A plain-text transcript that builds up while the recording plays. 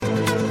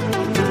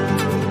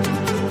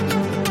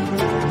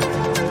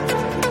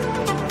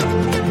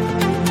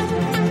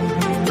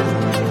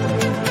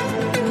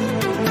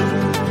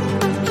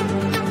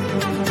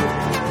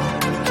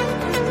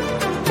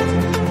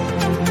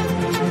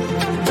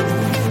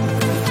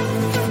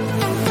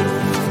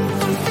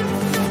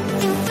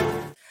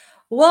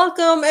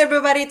Welcome,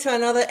 everybody, to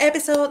another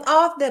episode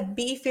of the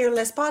Be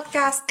Fearless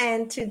podcast.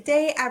 And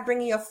today I bring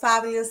you a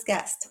fabulous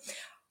guest.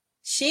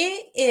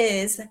 She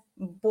is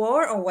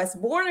born or was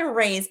born and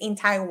raised in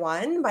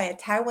Taiwan by a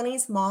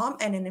Taiwanese mom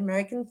and an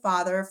American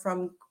father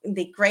from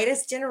the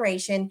greatest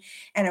generation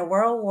and a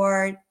World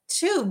War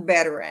II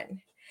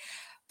veteran.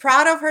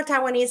 Proud of her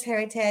Taiwanese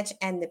heritage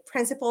and the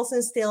principles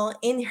instilled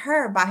in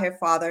her by her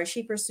father,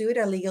 she pursued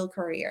a legal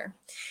career.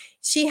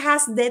 She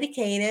has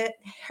dedicated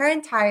her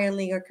entire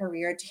legal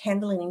career to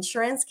handling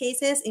insurance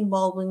cases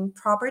involving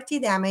property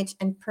damage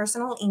and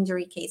personal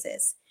injury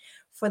cases.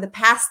 For the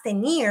past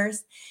 10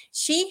 years,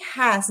 she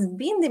has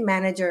been the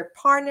manager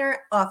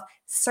partner of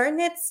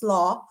Cernitz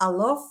Law, a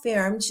law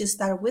firm she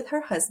started with her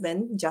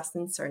husband,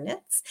 Justin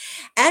Cernitz,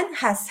 and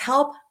has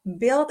helped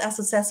build a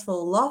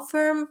successful law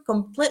firm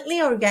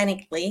completely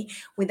organically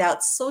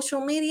without social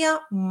media,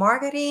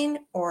 marketing,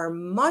 or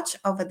much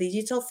of a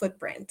digital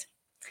footprint.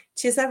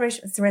 She's a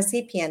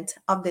recipient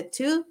of the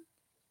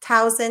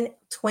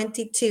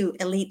 2022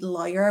 Elite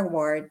Lawyer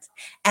Award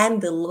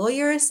and the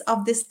Lawyers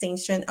of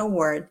Distinction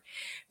Award,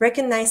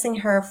 recognizing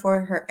her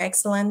for her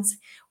excellent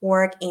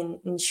work in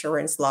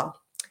insurance law.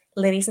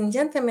 Ladies and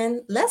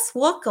gentlemen, let's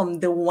welcome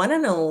the one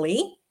and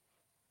only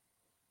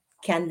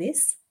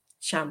Candice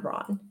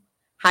Chambron.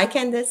 Hi,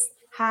 Candice.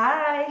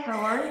 Hi, how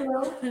are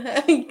you?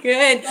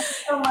 Good.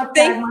 Thanks so much,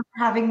 Thank Dagmar,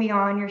 for having me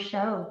on your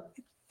show.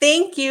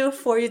 Thank you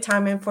for your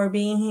time and for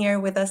being here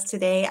with us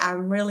today.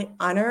 I'm really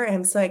honored.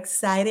 I'm so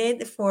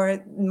excited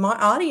for my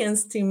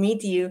audience to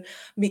meet you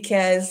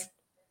because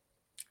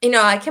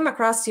I came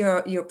across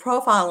your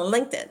profile on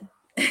LinkedIn.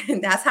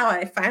 And that's how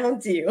I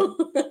found you.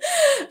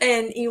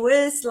 And it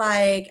was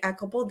like a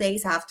couple of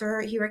days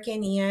after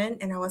Hurricane Ian,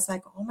 and I was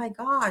like, oh my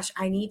gosh,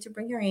 I need to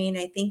bring her in.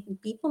 I think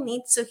people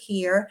need to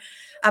hear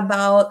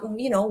about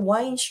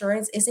why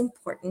insurance is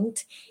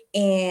important,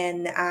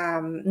 and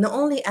not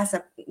only as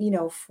a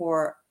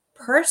for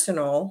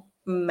personal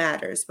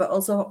matters, but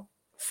also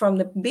from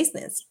the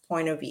business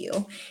point of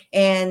view,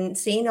 and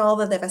seeing all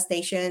the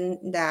devastation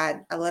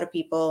that a lot of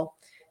people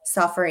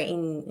suffer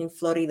in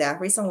Florida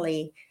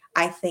recently.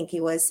 I think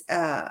it was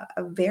a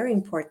very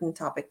important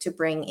topic to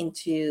bring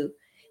into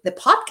the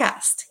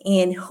podcast.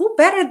 And who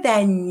better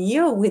than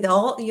you, with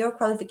all your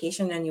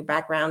qualification and your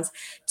backgrounds,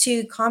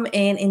 to come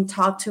in and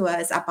talk to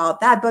us about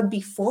that. But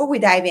before we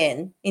dive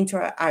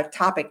into our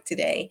topic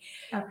today,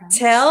 Okay.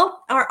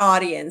 tell our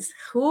audience,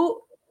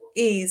 who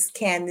is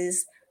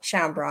Candice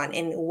Chambron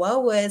and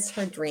what was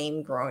her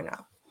dream growing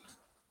up?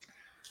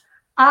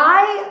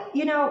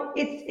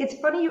 It's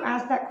funny you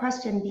asked that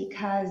question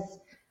because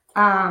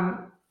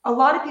a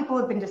lot of people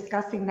have been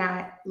discussing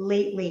that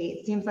lately,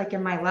 it seems like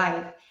in my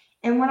life.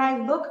 And when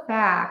I look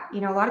back, a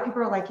lot of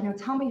people are like,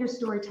 tell me your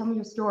story, tell me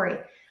your story.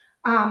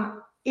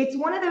 It's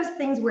one of those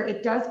things where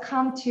it does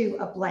come to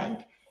a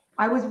blank.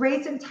 I was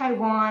raised in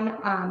Taiwan.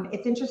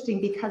 It's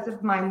interesting because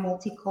of my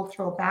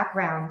multicultural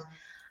background.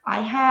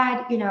 I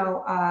had,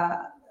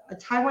 a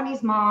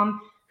Taiwanese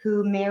mom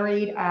who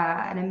married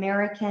an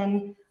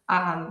American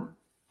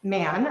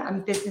man,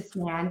 a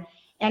businessman,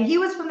 and he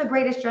was from the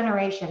greatest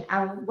generation.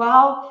 And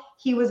while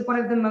he was one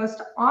of the most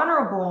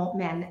honorable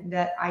men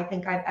that I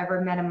think I've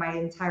ever met in my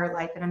entire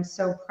life, and I'm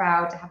so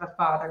proud to have a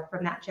father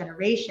from that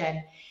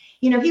generation,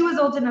 he was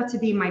old enough to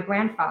be my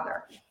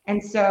grandfather.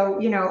 And so,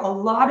 a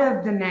lot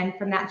of the men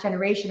from that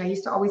generation, I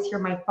used to always hear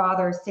my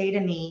father say to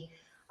me,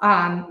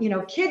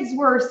 kids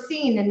were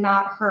seen and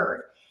not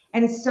heard.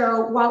 And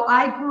so while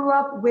I grew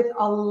up with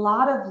a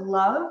lot of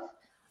love,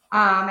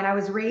 and I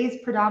was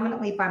raised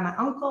predominantly by my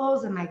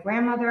uncles and my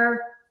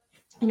grandmother,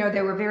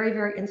 they were very,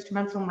 very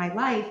instrumental in my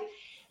life.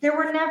 There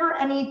were never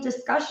any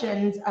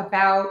discussions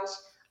about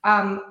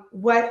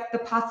what the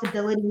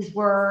possibilities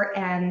were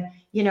and,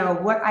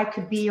 what I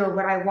could be or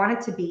what I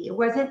wanted to be. It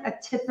wasn't a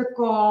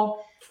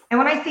typical, and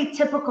when I say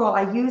typical,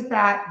 I use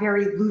that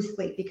very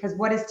loosely because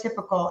what is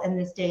typical in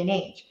this day and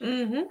age?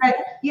 Mm-hmm. But,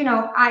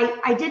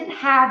 I didn't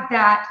have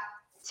that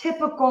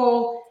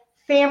typical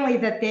family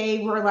that they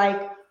were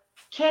like,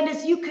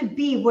 Candice, you could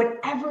be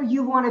whatever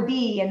you want to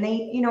be. And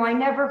they, I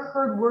never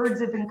heard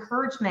words of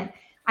encouragement.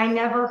 I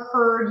never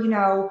heard,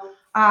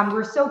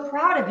 we're so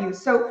proud of you.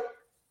 So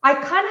I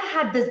kind of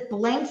had this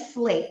blank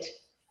slate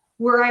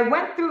where I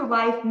went through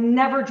life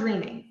never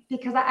dreaming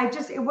because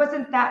it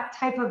wasn't that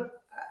type of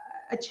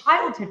a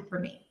childhood for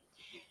me.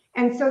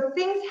 And so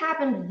things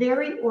happened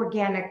very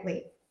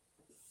organically.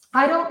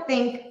 I don't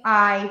think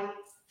I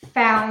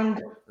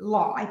found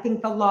law. I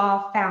think the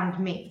law found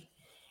me.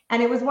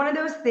 And it was one of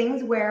those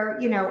things where,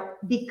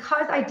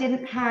 because I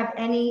didn't have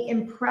any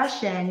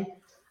impression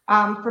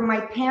from my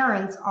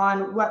parents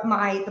on what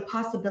the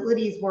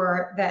possibilities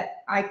were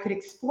that I could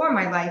explore in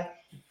my life,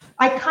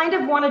 I kind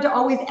of wanted to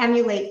always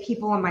emulate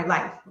people in my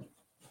life.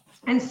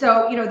 And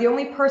so, the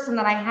only person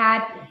that I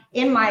had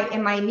in my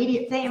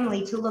immediate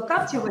family to look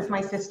up to was my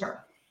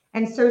sister.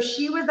 And so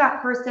she was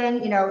that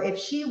person, if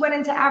she went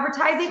into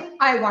advertising,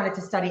 I wanted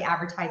to study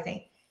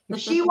advertising. If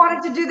she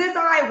wanted to do this,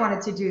 I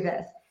wanted to do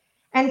this.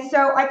 And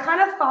so I kind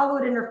of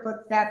followed in her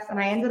footsteps, and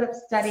I ended up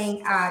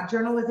studying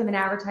journalism and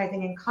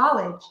advertising in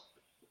college.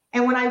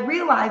 And when I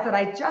realized that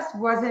I just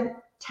wasn't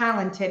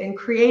talented and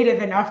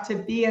creative enough to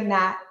be in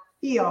that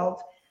field,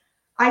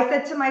 I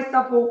said to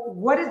myself, well,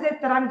 what is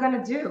it that I'm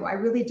going to do? I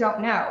really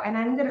don't know. And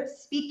I ended up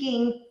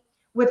speaking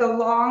with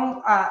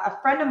a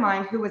friend of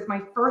mine who was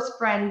my first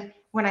friend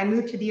when I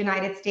moved to the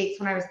United States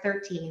when I was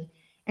 13.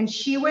 And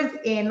she was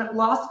in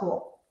law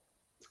school.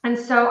 And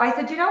so I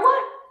said, you know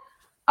what?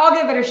 I'll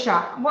give it a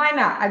shot. Why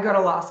not? I go to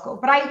law school.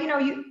 But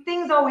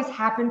things always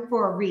happen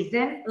for a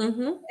reason.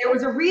 Mm-hmm. There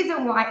was a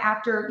reason why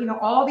after,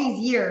 all these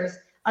years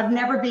of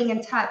never being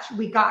in touch,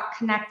 we got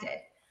connected.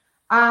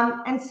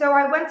 And so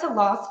I went to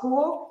law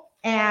school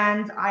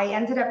and I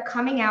ended up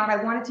coming out.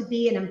 I wanted to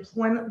be an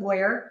employment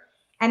lawyer.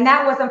 And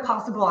that wasn't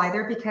possible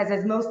either, because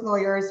as most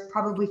lawyers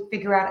probably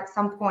figure out at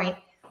some point,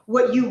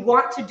 what you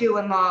want to do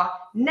in law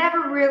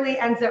never really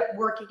ends up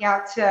working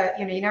out to,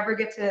 you never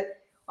get to,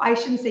 I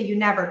shouldn't say you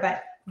never,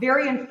 but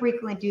very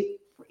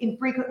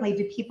infrequently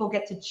do people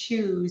get to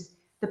choose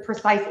the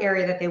precise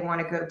area that they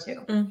want to go to.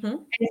 Mm-hmm.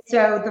 And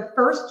so the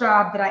first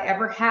job that I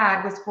ever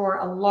had was for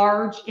a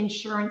large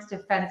insurance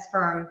defense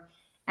firm.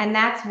 And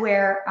that's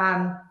where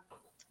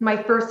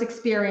my first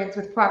experience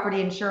with property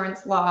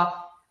insurance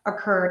law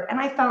occurred. And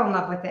I fell in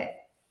love with it.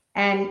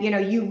 And,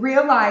 you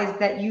realize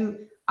that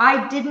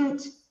I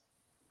didn't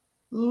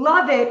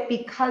love it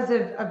because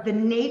of the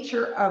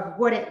nature of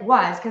what it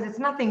was, because it's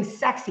nothing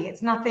sexy.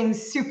 It's nothing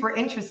super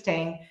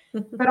interesting,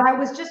 but I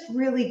was just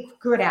really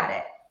good at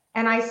it.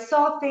 And I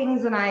saw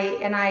things and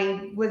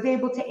I was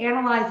able to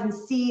analyze and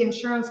see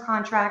insurance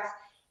contracts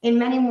in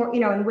many more,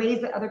 in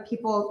ways that other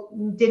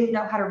people didn't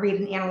know how to read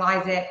and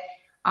analyze it.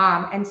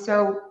 And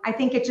so I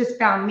think it just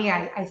found me.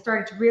 I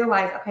started to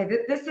realize, okay,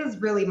 this is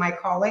really my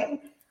calling.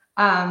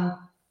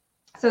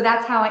 So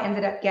that's how I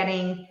ended up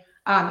getting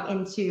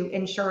into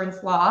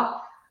insurance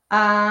law.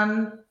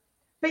 But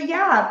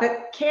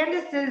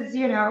Candace is,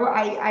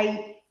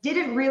 I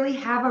didn't really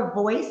have a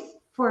voice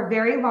for a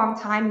very long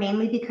time,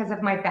 mainly because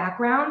of my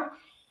background.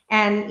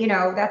 And,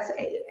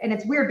 and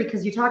it's weird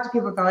because you talk to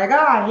people, they're like,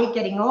 oh, I hate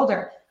getting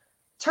older.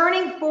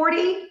 Turning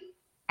 40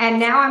 and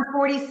now I'm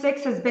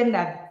 46 has been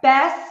the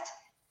best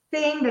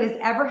thing that has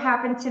ever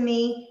happened to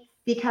me,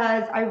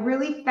 because I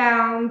really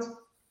found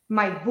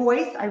my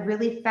voice. I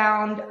really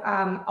found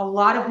a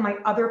lot of my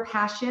other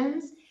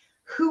passions,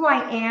 who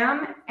I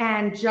am,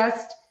 and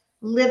just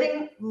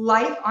living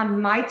life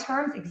on my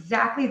terms,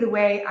 exactly the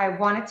way I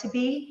want it to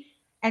be.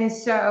 And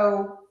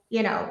so,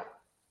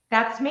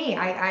 that's me.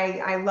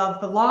 I love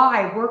the law.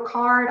 I work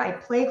hard. I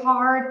play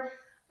hard.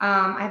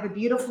 I have a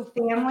beautiful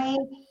family.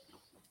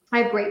 I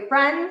have great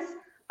friends.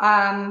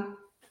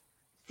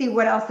 See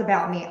what else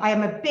about me. I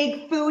am a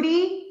big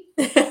foodie.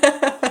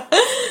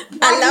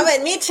 I love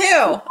it. Me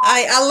too.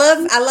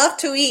 I love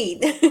to eat.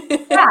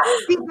 Yeah,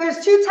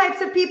 there's two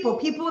types of people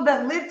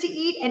that live to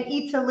eat and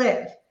eat to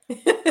live.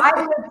 I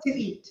live to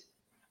eat.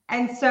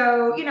 And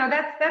so,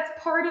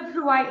 that's part of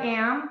who I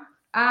am.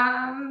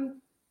 I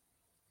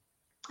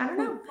don't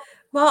know.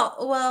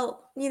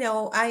 Well,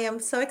 I am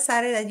so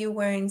excited that you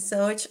were in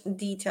such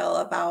detail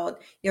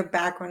about your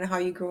background, how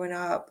you growing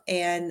up,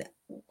 and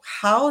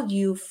how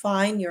you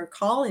find your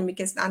calling,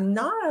 because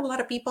not a lot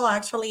of people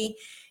actually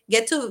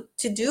get to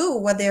do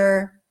what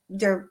they're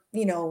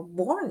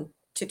born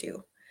to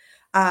do.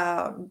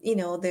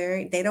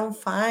 They don't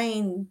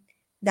find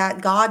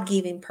that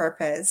God-given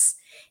purpose,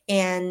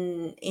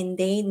 and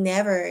they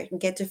never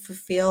get to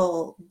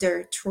fulfill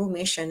their true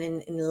mission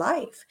in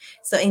life.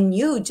 So, and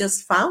you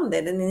just found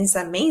it, and it's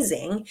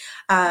amazing.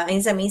 And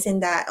it's amazing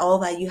that all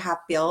that you have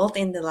built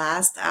in the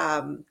last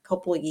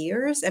couple of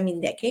years,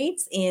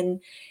 decades,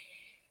 in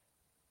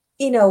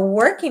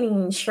working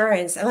in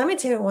insurance. And let me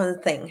tell you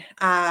one thing.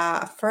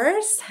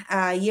 First,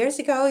 years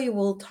ago, you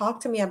will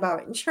talk to me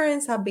about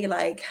insurance. I'll be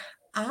like,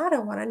 I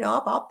don't want to know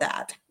about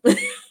that.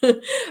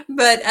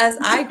 But as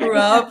I grew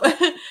up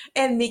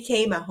and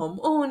became a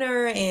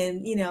homeowner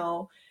and,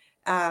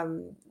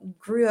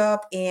 grew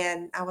up,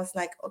 and I was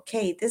like,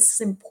 okay, this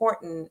is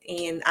important.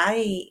 And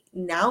I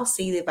now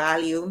see the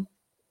value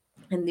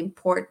and the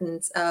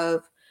importance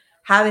of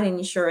having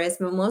insurance,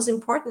 but most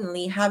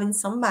importantly, having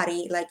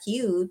somebody like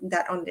you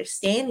that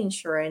understand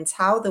insurance,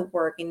 how they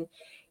work, and,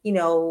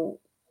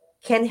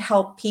 can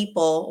help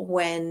people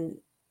when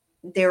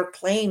their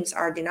claims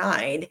are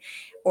denied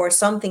or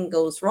something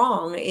goes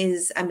wrong,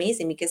 is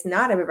amazing, because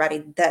not everybody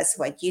does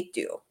what you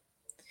do.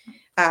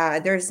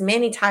 There's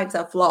many types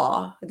of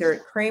law. There are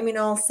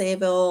criminal,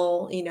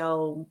 civil,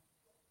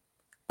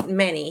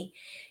 many,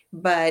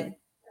 but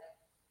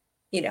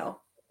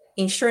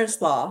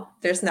insurance law,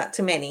 there's not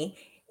too many,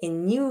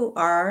 and you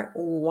are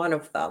one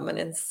of them, and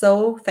I'm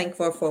so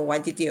thankful for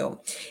what you do.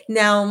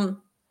 Now,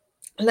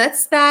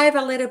 let's dive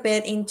a little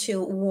bit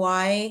into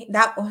why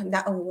that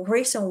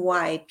reason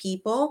why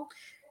people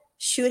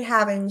should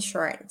have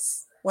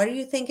insurance. What do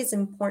you think is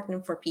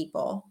important for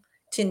people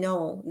to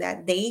know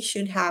that they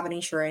should have an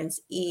insurance,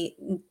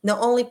 not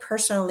only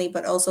personally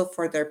but also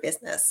for their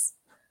business?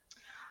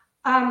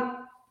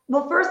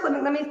 Well, first,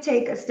 let me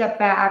take a step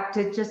back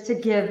to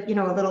give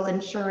a little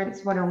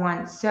insurance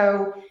 101.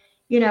 So,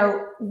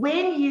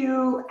 when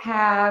you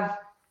have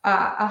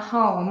a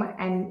home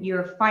and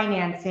you're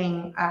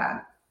financing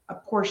a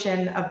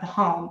portion of the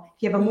home,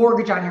 if you have a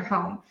mortgage on your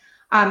home,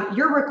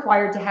 you're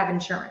required to have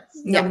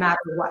insurance no matter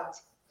what.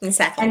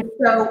 Exactly. And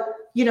so,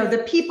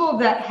 the people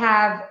that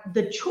have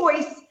the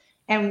choice,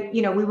 and,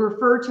 we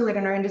refer to it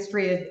in our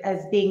industry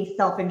as being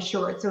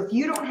self-insured. So if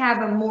you don't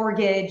have a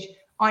mortgage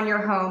on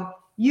your home,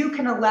 you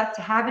can elect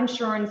to have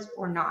insurance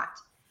or not.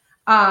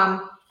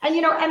 And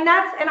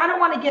I don't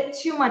want to get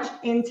too much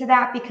into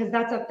that because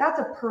that's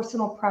a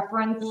personal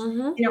preference.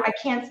 I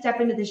can't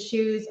step into the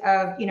shoes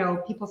of,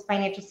 people's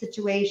financial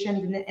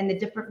situations and the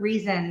different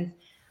reasons.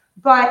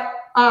 But,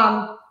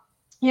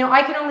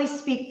 I can only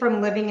speak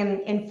from living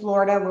in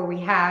Florida, where we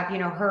have,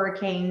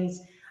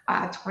 hurricanes,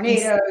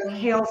 tornadoes,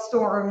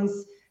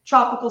 hailstorms,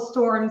 tropical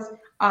storms,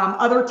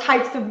 other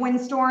types of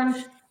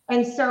windstorms.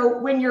 And so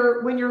when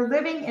you're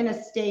living in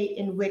a state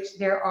in which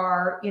there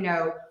are,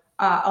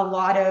 a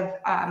lot of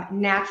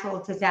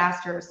natural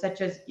disasters,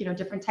 such as,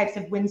 different types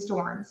of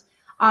windstorms,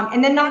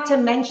 and then not to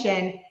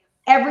mention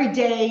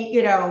everyday,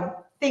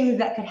 things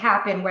that could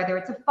happen, whether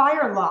it's a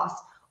fire loss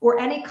or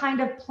any kind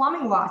of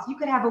plumbing loss. You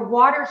could have a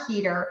water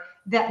heater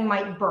that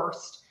might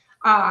burst,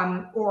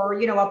 or,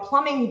 a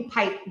plumbing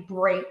pipe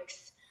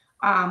breaks,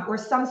 or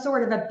some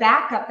sort of a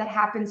backup that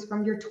happens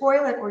from your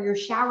toilet or your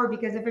shower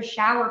because of a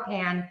shower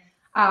pan,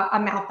 a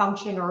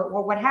malfunction or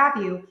what have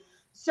you.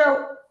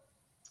 So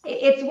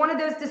it's one of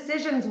those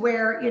decisions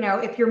where,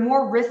 if you're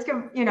more risk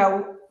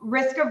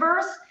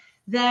averse,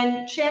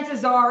 then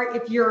chances are,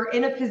 if you're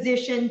in a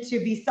position to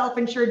be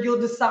self-insured,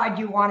 you'll decide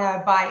you want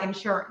to buy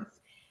insurance.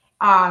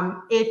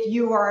 If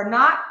you are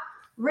not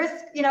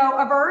risk,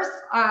 averse,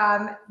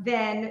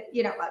 then,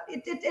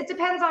 it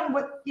depends on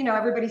what,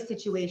 everybody's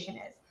situation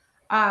is.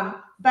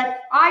 But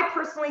I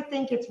personally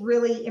think it's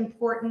really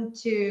important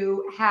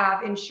to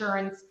have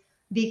insurance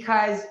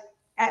because,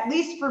 at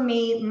least for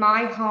me,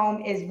 my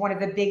home is one of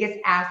the biggest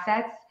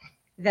assets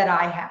that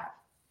I have.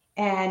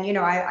 And,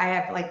 I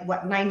have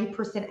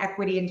 90%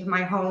 equity into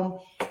my home.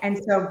 And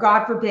so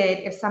God forbid,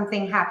 if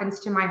something happens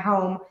to my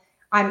home,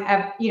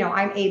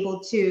 I'm able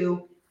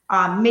to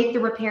make the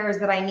repairs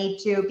that I need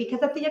to, because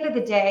at the end of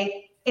the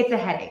day, it's a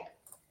headache.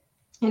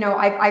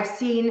 I've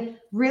seen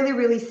really,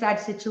 really sad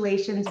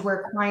situations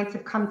where clients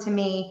have come to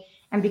me,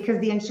 and because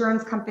the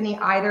insurance company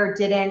either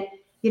didn't,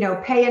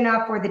 pay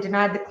enough or they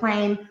denied the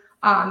claim,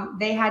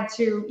 they had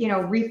to,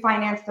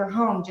 refinance their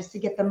home just to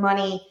get the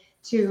money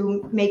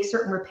to make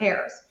certain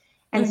repairs.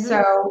 And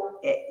so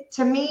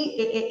to me,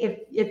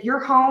 if your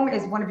home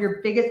is one of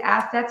your biggest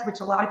assets, which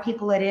a lot of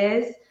people it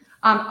is,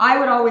 I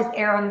would always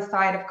err on the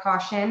side of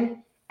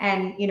caution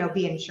and,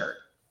 be insured.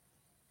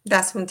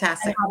 That's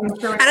fantastic.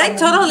 And I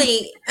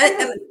totally,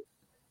 and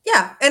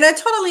I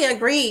totally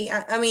agree.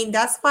 I mean,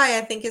 that's why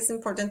I think it's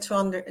important to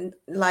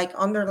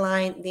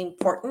underline the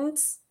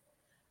importance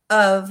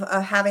of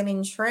having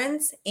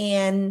insurance,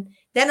 and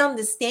then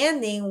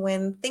understanding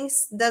when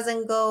things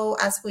doesn't go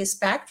as we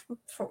expect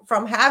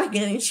from having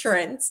an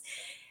insurance.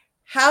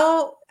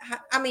 How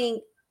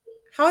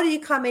do you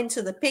come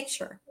into the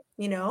picture?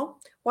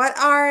 What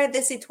are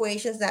the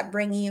situations that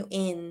bring you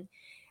in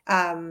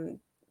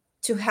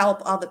to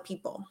help other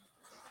people?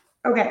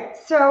 Okay,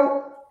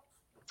 so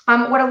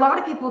what a lot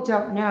of people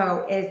don't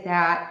know is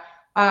that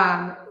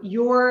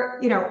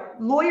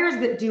lawyers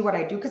that do what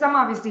I do, because I'm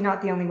obviously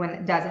not the only one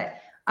that does it,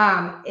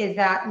 is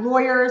that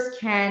lawyers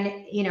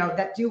can,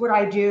 that do what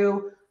I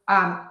do,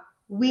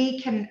 we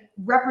can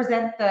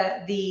represent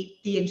the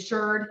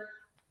insured,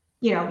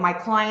 my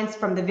clients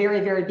from the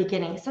very, very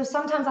beginning. So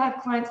sometimes I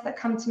have clients that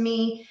come to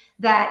me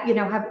that,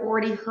 have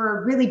already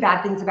heard really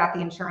bad things about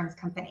the insurance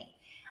company.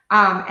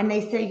 And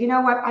they say, you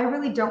know what, I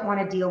really don't want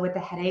to deal with the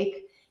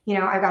headache.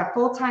 I've got a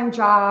full-time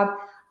job.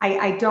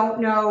 I don't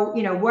know,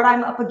 what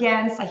I'm up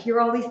against. I hear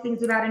all these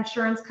things about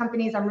insurance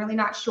companies. I'm really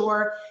not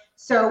sure.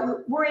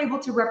 So we're able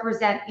to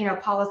represent,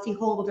 policy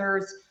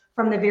holders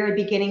from the very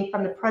beginning,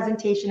 from the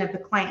presentation of the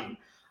claim.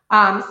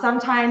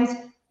 Sometimes,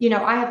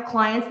 I have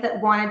clients that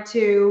wanted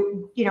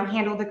to,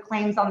 handle the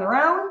claims on their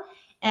own.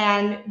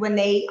 And when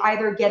they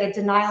either get a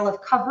denial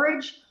of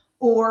coverage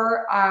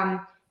or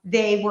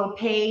they were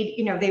paid,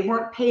 they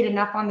weren't paid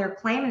enough on their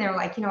claim, and they're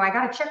like, I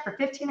got a check for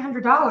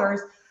 $1,500,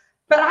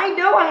 but I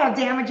know I have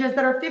damages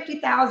that are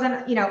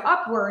 $50,000,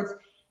 upwards.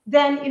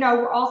 Then,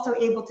 we're also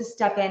able to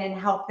step in and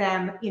help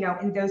them,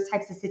 in those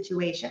types of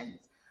situations.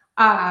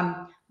 We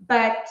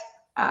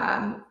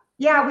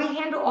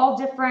handle all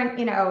different,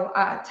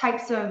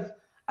 types of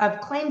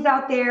claims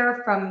out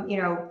there, from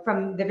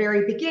the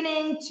very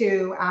beginning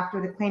to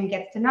after the claim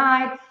gets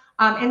denied.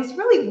 And it's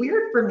really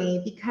weird for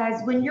me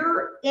because when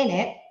you're in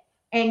it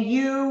and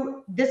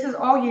this is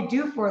all you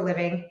do for a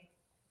living,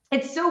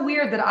 it's so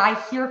weird that I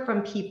hear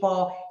from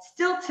people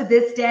still to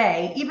this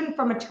day, even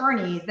from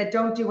attorneys that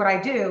don't do what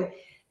I do,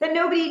 that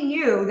nobody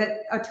knew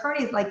that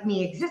attorneys like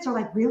me exist. Are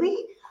like, really?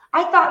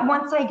 I thought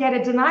once I get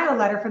a denial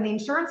letter from the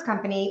insurance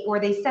company or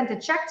they sent a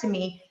check to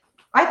me,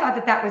 I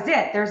thought that was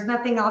it. There's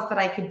nothing else that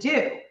I could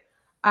do.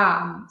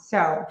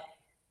 So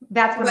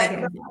that's what I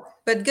get.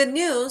 But good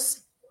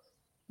news,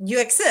 You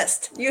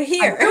exist. You're I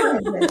here. don't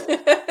exist. He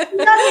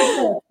does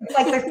exist. It's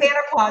like the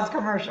Santa Claus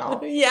commercial.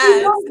 He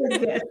Yes. does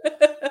exist.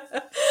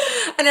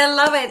 And I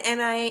love it.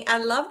 And I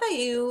love that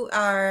you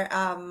are,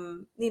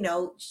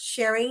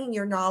 sharing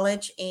your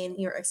knowledge and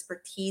your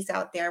expertise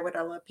out there with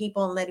other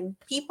people and letting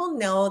people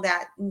know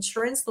that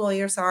insurance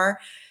lawyers are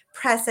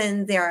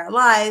present, they're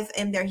alive,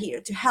 and they're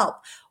here to help.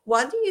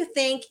 What do you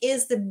think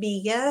is the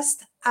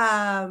biggest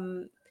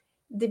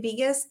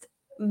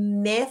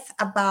myth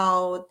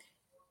about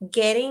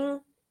getting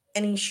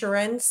an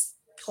insurance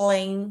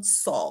claim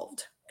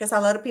solved? Because a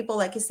lot of people,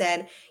 like you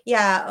said,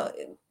 yeah,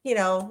 you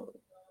know,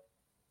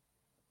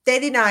 they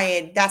deny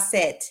it, that's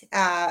it.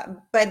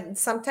 But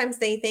sometimes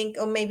they think,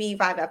 oh, maybe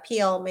if I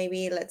appeal,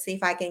 maybe let's see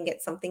if I can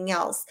get something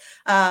else.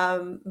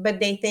 But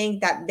they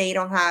think that they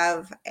don't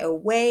have a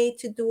way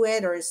to do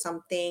it or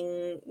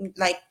something,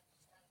 like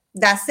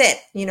that's it,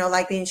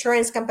 like the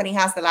insurance company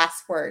has the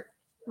last word.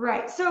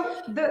 Right.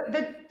 So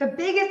the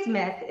biggest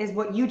myth is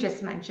what you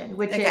just mentioned,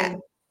 which Okay.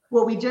 is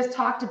what we just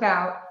talked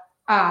about,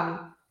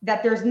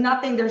 that there's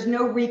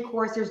no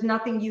recourse, there's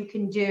nothing you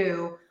can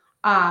do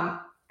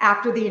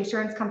after the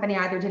insurance company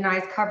either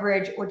denies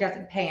coverage or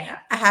doesn't pay enough.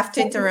 I have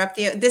to interrupt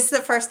you. This is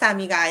the first time,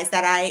 you guys,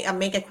 that I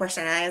make a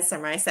question and I answer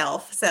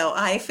myself. So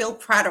I feel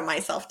proud of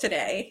myself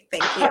today.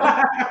 Thank you.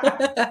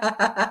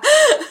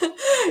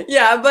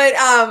 Yeah, but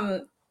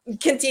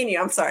continue.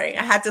 I'm sorry.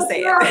 I had to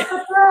say it. But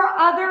there are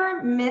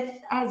other myths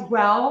as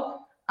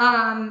well.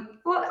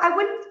 Well, I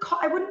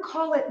wouldn't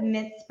call it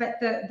myths,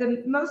 but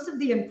the most of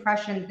the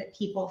impressions that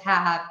people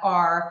have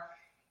are,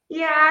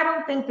 yeah, I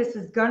don't think this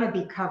is going to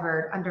be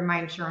covered under my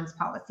insurance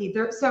policy.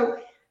 So,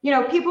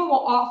 people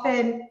will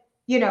often,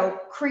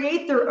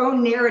 create their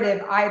own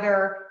narrative.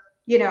 Either,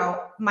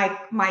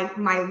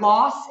 my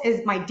loss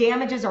is, my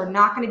damages are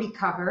not going to be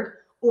covered,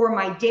 or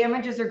my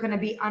damages are going to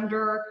be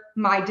under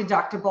my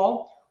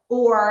deductible,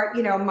 or,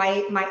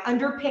 my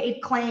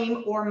underpaid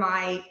claim, or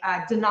my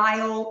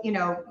denial,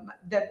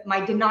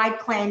 my denied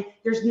claim,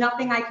 there's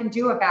nothing I can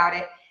do about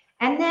it.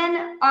 And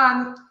then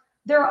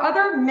there are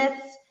other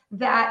myths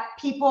that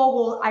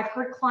I've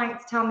heard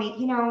clients tell me,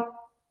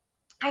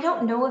 I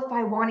don't know if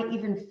I want to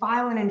even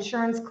file an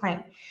insurance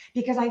claim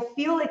because I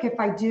feel like if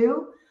I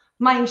do,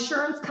 my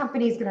insurance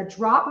company is going to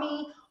drop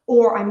me,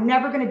 or I'm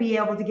never going to be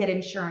able to get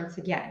insurance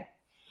again.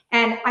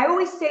 And I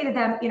always say to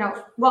them,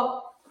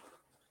 well,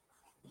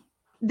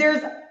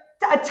 there's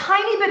a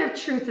tiny bit of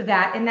truth to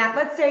that, in that,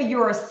 let's say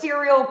you're a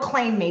serial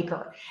claim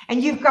maker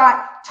and you've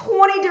got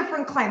 20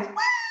 different claims.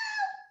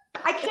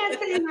 I can't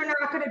say you're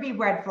not going to be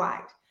red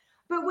flagged.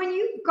 But when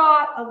you've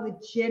got a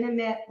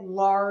legitimate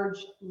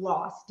large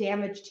loss,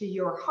 damage to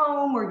your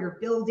home or your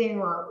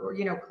building or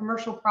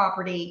commercial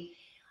property,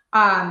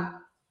 I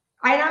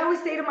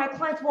always say to my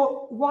clients,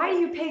 well, why do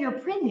you pay your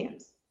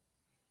premiums?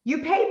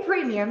 You pay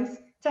premiums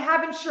to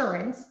have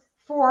insurance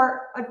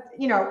for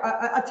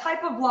a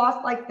type of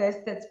loss like this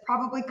that's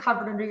probably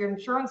covered under your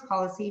insurance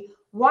policy.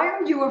 Why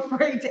are you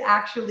afraid to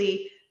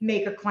actually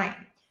make a claim?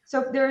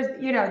 So there's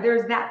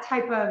that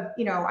type of,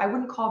 I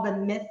wouldn't call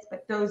them myths,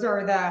 but those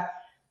are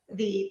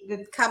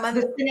the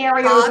common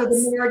scenarios thoughts, or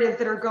the narratives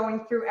that are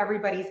going through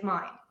everybody's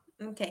mind.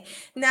 Okay.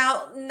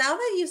 Now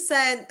that you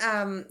said,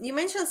 you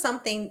mentioned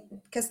something,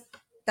 because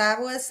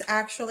that was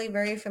actually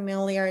very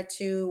familiar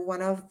to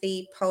one of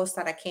the posts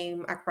that I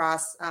came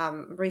across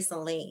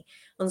recently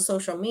on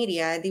social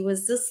media. There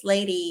was this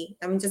lady,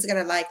 I'm just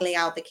going to lay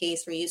out the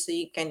case for you so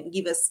you can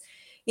give us,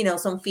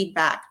 some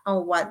feedback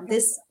on what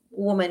this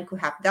woman could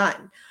have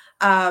done.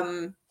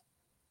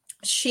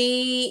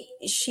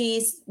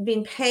 She's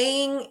been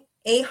paying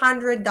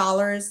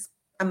 $800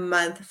 a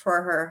month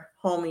for her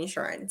home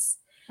insurance.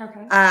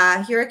 Okay.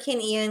 Hurricane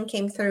Ian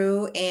came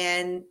through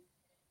and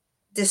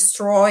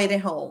destroyed the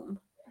home.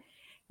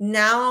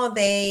 Now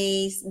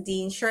the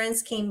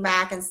insurance came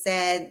back and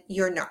said,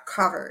 you're not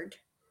covered.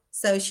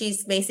 So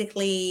she's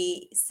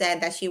basically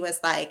said that she was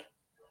like,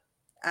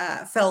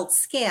 felt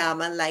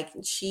scam, and like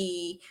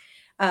she's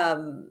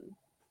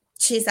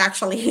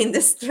actually in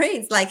the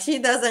streets, like she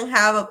doesn't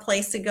have a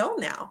place to go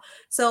now.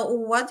 So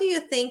what do you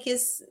think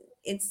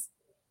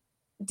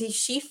did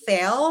she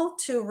fail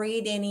to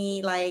read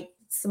any like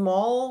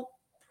small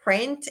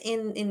print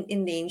in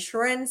the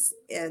insurance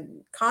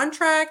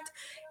contract?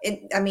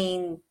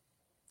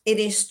 It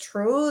is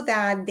true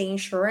that the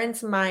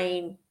insurance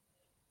might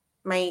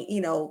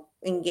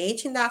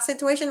engage in that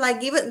situation, like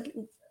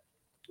given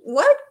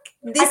what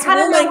this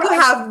woman could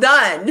have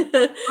done.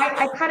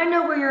 I kind of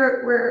know where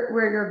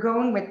you're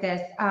going with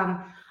this.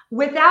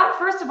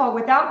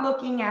 Without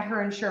looking at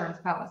her insurance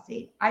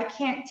policy, I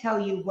can't tell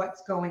you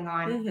what's going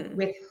on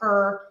with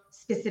her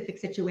specific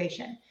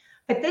situation.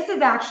 But this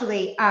is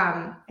actually,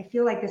 I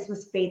feel like this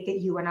was fate that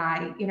you and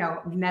I,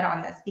 met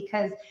on this,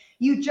 because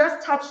you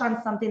just touched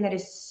on something that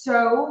is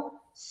so,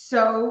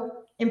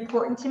 so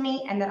important to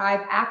me, and that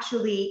I've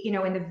actually,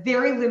 in the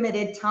very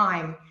limited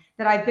time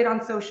that I've been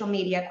on social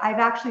media, I've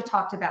actually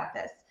talked about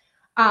this.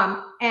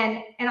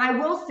 And I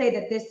will say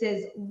that this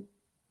is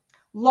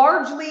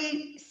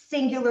largely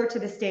singular to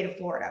the state of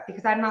Florida,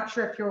 because I'm not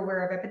sure if you're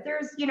aware of it, but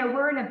there's,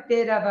 we're in a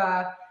bit of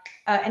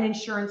an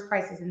insurance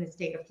crisis in the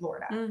state of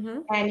Florida. Mm-hmm.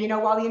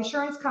 And, while the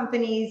insurance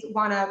companies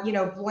want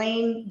to,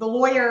 blame the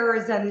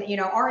lawyers and,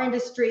 our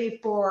industry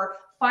for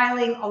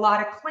filing a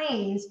lot of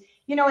claims,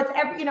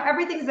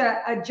 everything's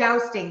a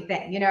jousting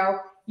thing,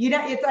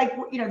 it's like,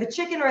 the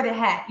chicken or the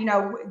head,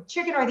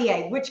 chicken or the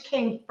egg, which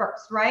came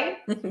first, right?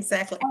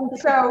 Exactly. And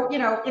so,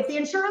 if the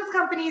insurance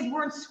companies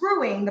weren't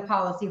screwing the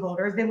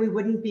policyholders, then we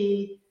wouldn't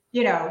be,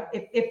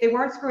 if they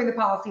weren't screwing the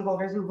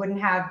policyholders, we wouldn't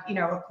have,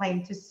 a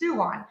claim to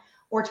sue on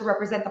or to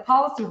represent the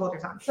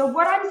policyholders on. So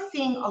what I'm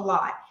seeing a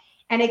lot,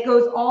 and it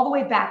goes all the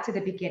way back to the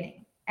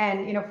beginning.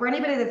 And, for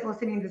anybody that's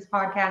listening to this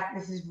podcast,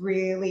 this is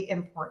really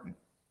important.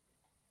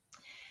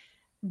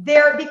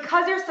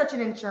 Because there's such an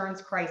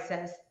insurance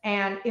crisis,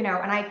 and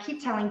I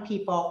keep telling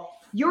people,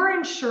 your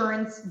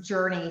insurance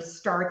journey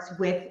starts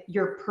with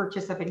your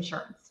purchase of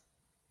insurance.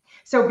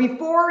 So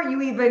before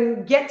you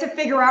even get to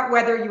figure out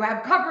whether you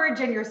have coverage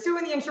and you're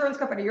suing the insurance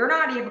company or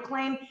not, you have a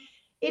claim,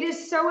 it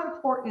is so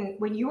important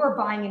when you are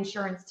buying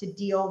insurance to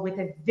deal with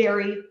a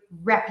very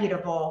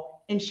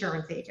reputable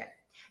insurance agent.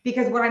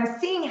 Because what I'm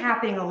seeing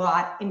happening a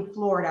lot in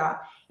Florida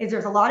is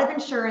there's a lot of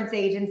insurance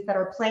agents that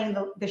are playing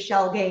the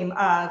shell game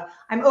of,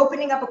 I'm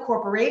opening up a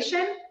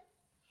corporation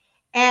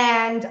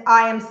and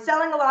I am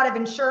selling a lot of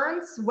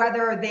insurance,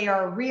 whether they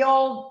are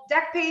real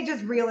deck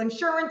pages, real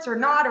insurance or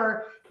not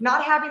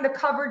having the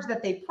coverage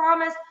that they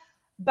promised,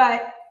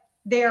 but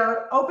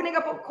they're opening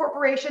up a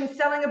corporation,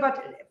 selling a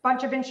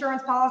bunch of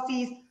insurance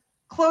policies,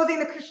 closing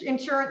the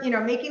insurance,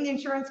 making the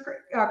insurance,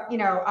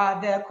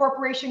 the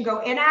corporation go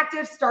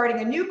inactive, starting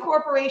a new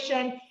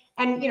corporation,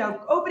 and,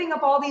 opening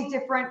up all these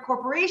different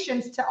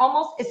corporations to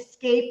almost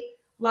escape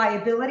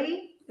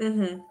liability.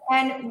 Mm-hmm.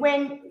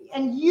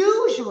 And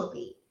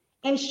usually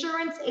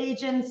insurance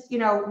agents,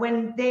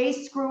 when they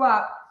screw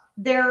up,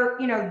 their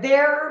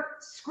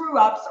screw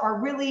ups are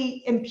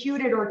really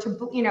imputed, or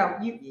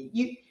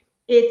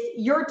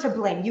you're to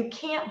blame. You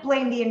can't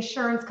blame the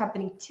insurance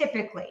company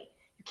typically.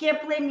 You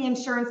can't blame the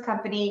insurance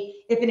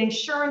company if an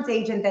insurance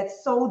agent that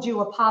sold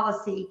you a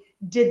policy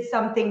did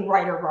something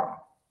right or wrong.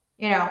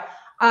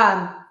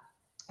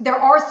 There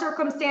are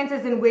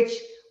circumstances in which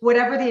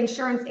whatever the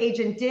insurance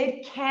agent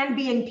did can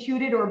be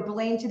imputed or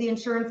blamed to the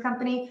insurance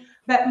company,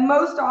 but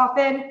most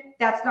often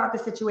that's not the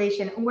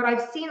situation. And what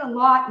I've seen a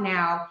lot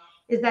now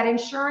is that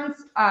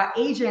insurance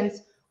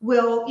agents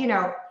will,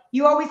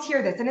 you always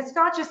hear this, and it's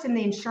not just in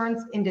the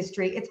insurance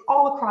industry, it's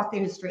all across the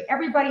industry.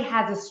 Everybody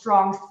has a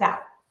strong sell,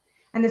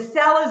 and the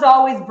sell is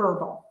always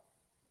verbal.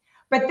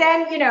 But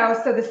then,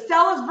 so the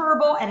sell is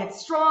verbal and it's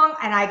strong,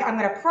 and I'm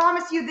going to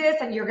promise you this,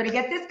 and you're going to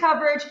get this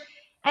coverage.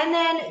 And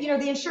then,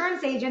 the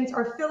insurance agents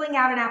are filling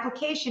out an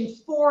application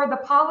for the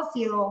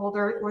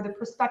policyholder or the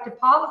prospective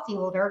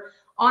policyholder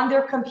on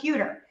their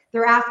computer.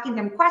 They're asking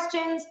them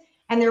questions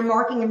and they're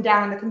marking them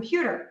down on the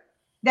computer.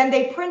 Then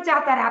they print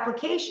out that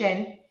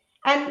application,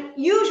 and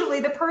usually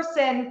the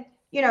person,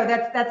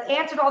 that's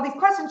answered all these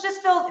questions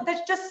just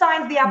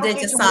signs the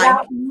application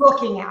without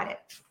looking at it.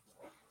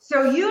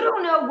 So you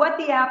don't know what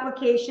the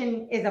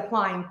application is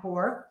applying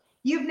for.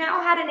 You've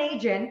now had an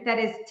agent that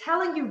is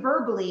telling you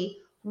verbally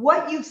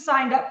what you've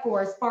signed up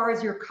for as far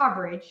as your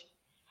coverage.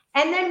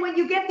 And then when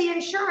you get the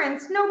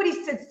insurance, nobody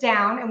sits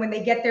down, and when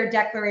they get their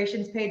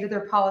declarations page of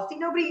their policy,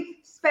 nobody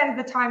spends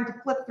the time to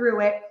flip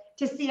through it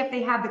to see if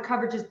they have the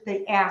coverages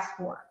they asked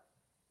for.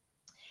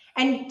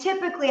 And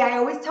typically, I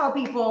always tell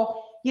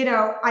people,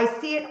 I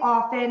see it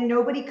often,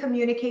 nobody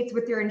communicates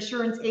with their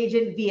insurance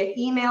agent via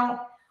email.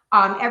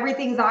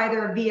 Everything's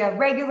either via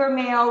regular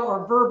mail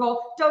or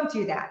verbal. Don't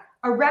do that.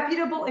 A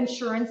reputable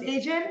insurance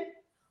agent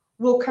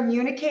will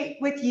communicate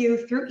with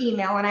you through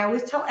email. And I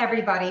always tell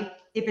everybody,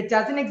 if it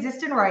doesn't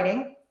exist in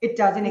writing, it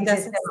doesn't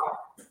exist at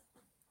all.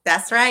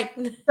 That's right.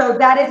 So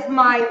that is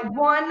my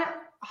one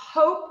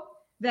hope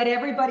that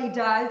everybody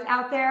does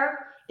out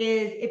there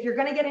is, if you're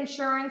going to get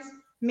insurance,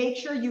 make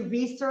sure you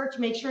research,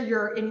 make sure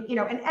you're in,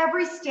 and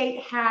every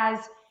state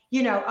has,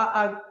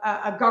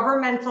 a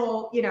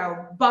governmental,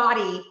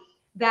 body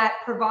that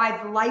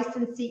provides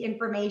licensee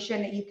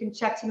information that you can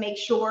check to make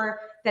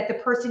sure that the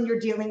person you're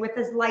dealing with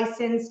is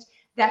licensed,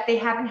 that they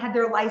haven't had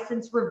their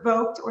license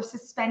revoked or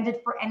suspended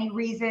for any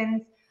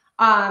reasons.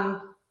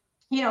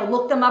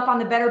 Look them up on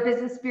the Better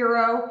Business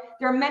Bureau.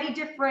 There are many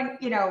different,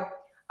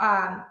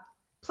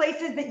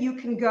 places that you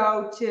can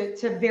go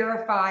to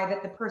verify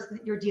that the person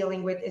that you're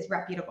dealing with is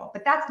reputable.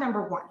 But that's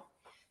number one.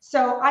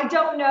 So I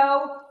don't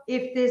know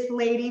if this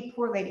lady,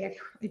 poor lady, I feel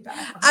really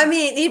bad. I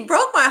mean, it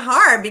broke my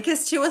heart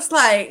because she was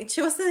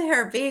in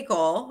her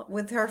vehicle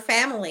with her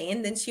family,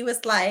 and then she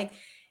was like,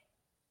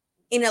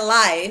 in a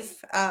live,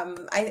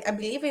 I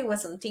believe it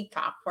was on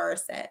TikTok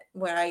first,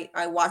 where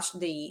I watched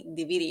the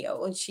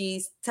video, and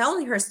she's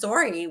telling her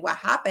story, what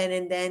happened,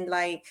 and then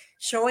like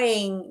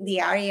showing the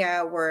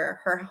area where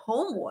her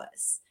home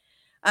was.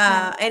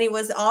 And it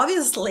was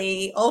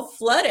obviously all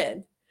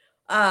flooded.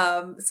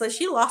 So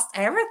she lost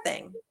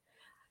everything.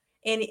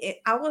 And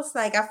I was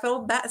like, I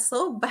felt bad,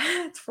 so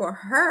bad for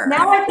her.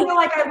 Now I feel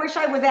like I wish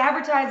I was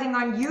advertising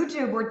on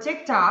YouTube or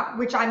TikTok,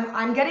 which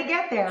I'm gonna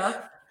get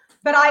there.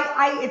 But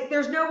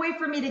there's no way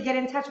for me to get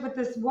in touch with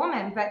this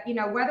woman. But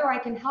whether I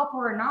can help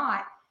her or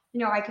not,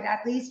 I could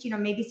at least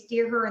maybe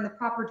steer her in the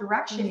proper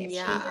direction if she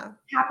Yeah.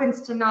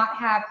 happens to not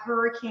have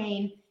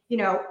hurricane,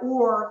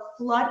 or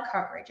flood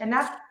coverage, and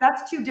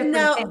that's two different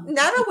Now, things.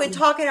 now that we're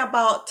talking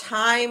about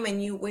time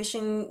and you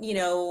wishing,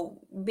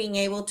 being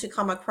able to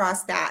come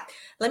across that,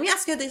 let me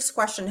ask you this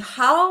question.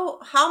 How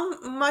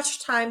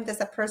much time does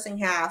a person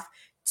have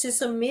to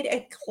submit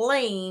a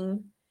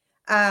claim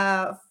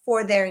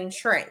for their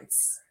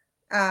insurance?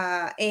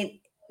 And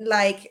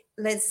like,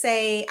 let's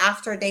say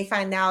after they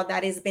find out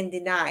that it's been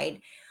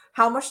denied,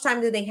 how much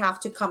time do they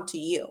have to come to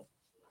you?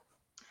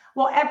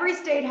 Well, every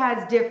state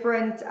has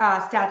different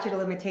statute of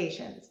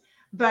limitations,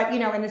 but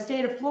in the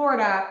state of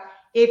Florida,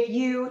 if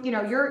you're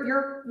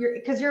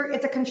because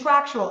it's a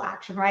contractual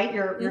action, right?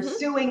 You're Mm-hmm.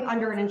 suing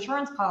under an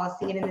insurance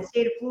policy, and in the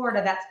state of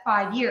Florida, that's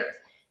 5 years.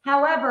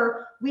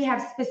 However, we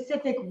have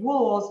specific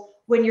rules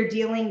when you're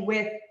dealing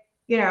with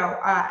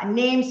a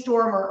named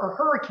storm or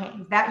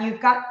hurricanes that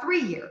you've got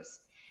 3 years.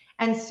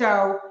 And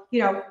so,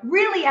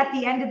 really at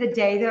the end of the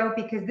day, though,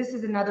 because this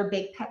is another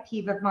big pet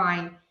peeve of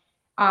mine,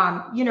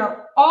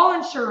 all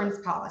insurance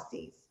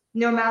policies,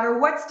 no matter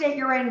what state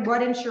you're in,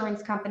 what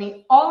insurance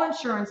company, all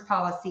insurance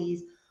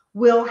policies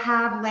will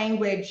have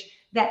language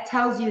that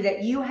tells you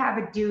that you have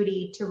a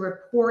duty to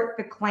report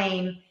the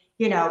claim,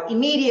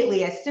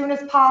 immediately, as soon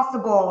as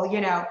possible,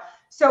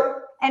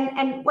 So,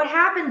 and what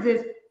happens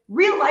is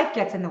real life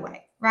gets in the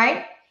way,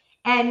 right?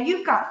 And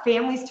you've got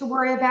families to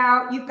worry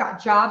about, you've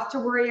got jobs to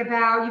worry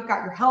about, you've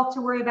got your health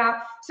to worry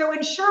about. So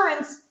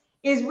insurance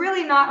is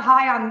really not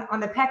high on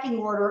the pecking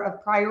order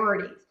of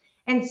priorities.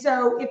 And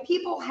so if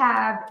people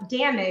have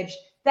damage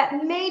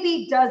that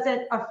maybe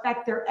doesn't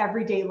affect their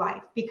everyday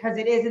life because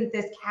it isn't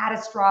this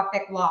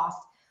catastrophic loss,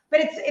 but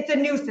it's a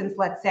nuisance,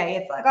 let's say.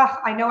 It's like, oh,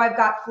 I know I've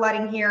got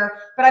flooding here,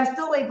 but I'm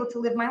still able to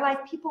live my life.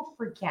 People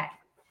forget.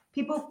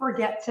 People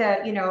forget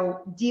to,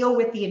 deal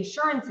with the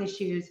insurance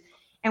issues.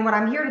 And what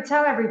I'm here to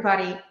tell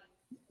everybody,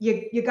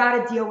 you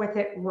got to deal with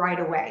it right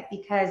away,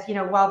 because,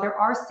 while there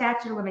are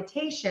statute of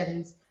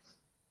limitations,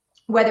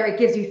 whether it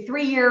gives you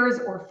 3 years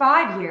or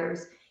 5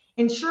 years,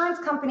 insurance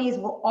companies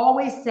will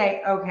always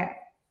say, okay,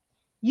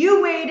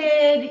 you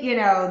waited,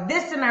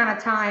 this amount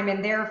of time,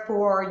 and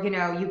therefore,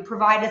 you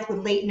provide us with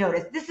late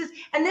notice. This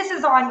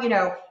is on,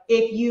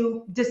 if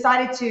you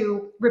decided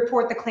to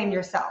report the claim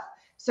yourself.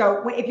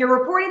 So if you're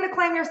reporting the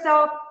claim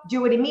yourself,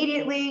 do it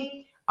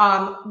immediately.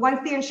 Once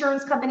the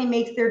insurance company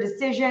makes their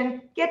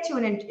decision, get to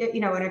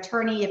an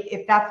attorney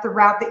if that's the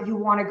route that you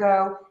want to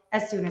go,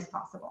 as soon as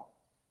possible.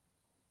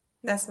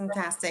 That's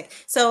fantastic.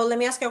 So let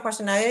me ask you a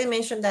question. I already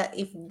mentioned that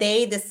if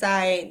they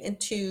decide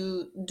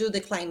to do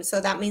the claim,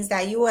 so that means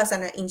that you, as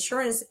an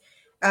insurance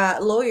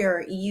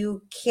lawyer,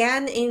 you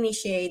can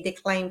initiate the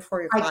claim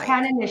for your I client.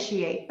 can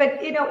initiate, but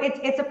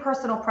it's a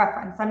personal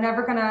preference. I'm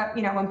never gonna,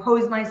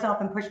 impose myself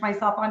and push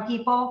myself on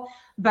people.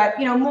 But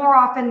more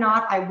often than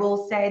not, I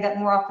will say that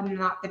more often than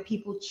not, that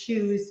people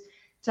choose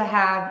to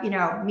have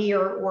me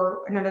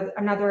or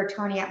another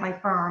attorney at my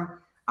firm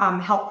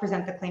help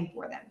present the claim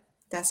for them.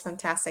 That's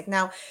fantastic.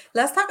 Now,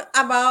 let's talk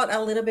about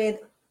a little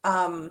bit.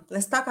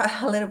 Let's talk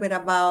a little bit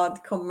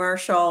about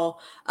commercial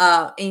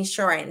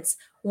insurance.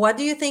 What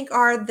do you think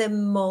are the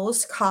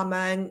most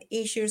common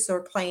issues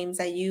or claims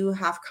that you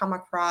have come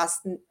across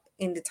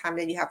in the time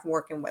that you have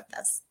working with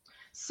us?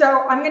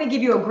 So I'm going to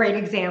give you a great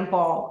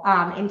example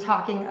in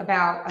talking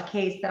about a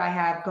case that I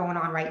have going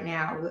on right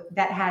now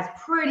that has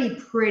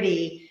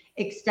pretty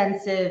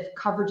extensive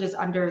coverages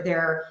under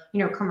their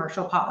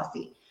commercial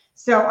policy.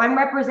 So I'm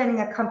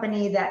representing a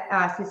company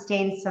that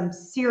sustained some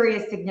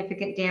serious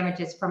significant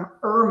damages from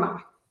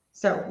Irma.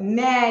 So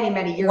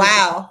many years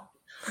ago.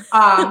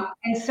 Wow.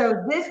 And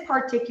so this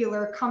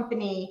particular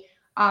company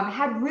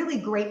had really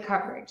great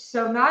coverage.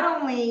 So not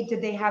only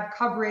did they have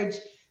coverage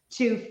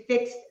to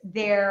fix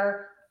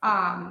their,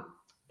 I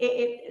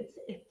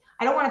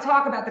don't want to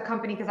talk about the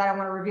company because I don't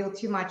want to reveal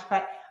too much,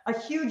 but a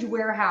huge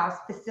warehouse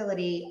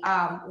facility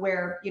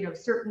where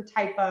certain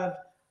type of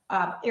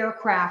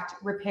aircraft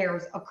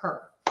repairs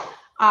occur.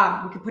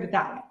 We could put it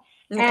that way.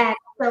 Okay. And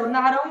so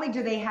not only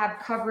do they have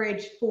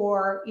coverage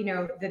for,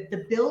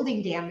 the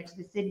building damage,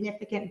 the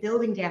significant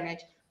building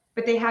damage,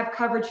 but they have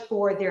coverage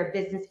for their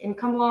business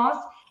income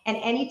loss and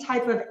any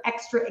type of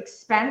extra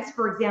expense.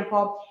 For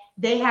example,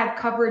 they have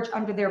coverage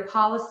under their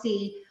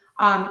policy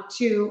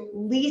to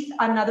lease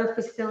another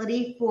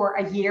facility for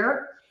a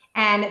year,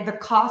 and the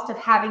cost of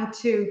having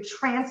to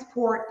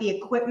transport the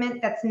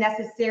equipment that's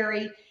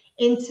necessary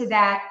into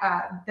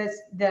that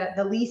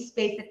the lease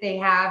space that they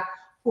have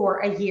for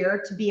a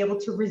year to be able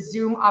to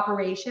resume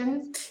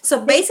operations.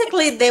 So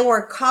basically, they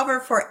were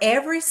covered for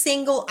every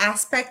single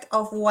aspect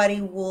of what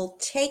it will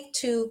take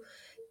to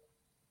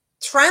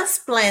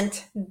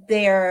transplant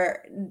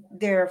their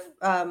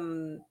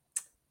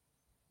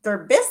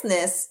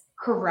business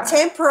Correct.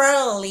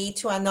 temporarily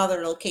to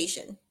another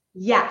location.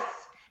 Yes.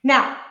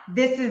 Now,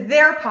 this is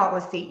their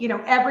policy.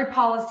 Every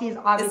policy is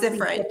It's obviously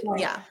different. different.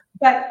 Yeah.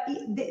 But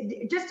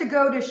just to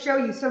go to show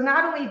you, so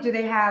not only do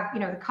they have,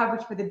 the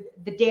coverage for the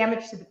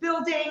damage to the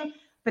building,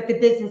 but the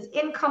business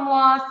income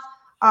loss,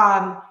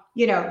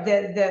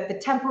 the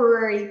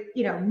temporary,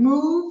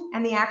 move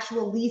and the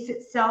actual lease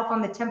itself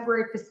on the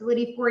temporary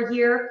facility for a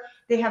year.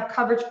 They have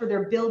coverage for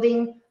their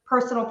building,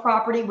 personal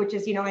property, which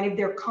is, any of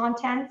their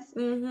contents.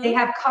 Mm-hmm. They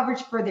have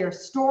coverage for their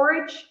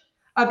storage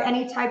of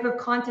any type of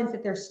contents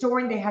that they're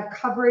storing. They have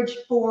coverage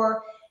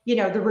for, the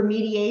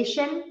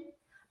remediation.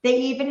 They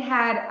even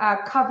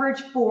had coverage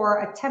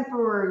for a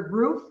temporary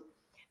roof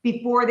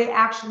before they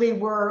actually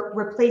were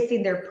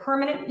replacing their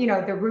permanent,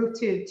 the roof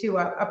to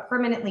a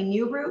permanently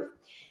new roof.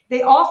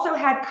 They also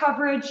had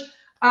coverage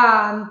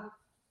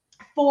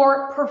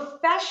for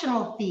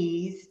professional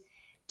fees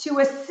to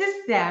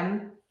assist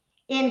them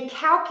in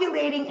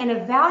calculating and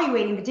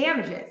evaluating the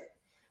damages.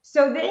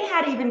 So they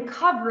had even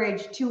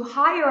coverage to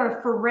hire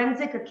a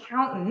forensic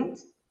accountant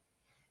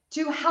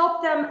to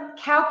help them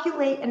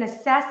calculate and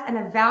assess and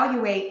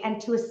evaluate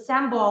and to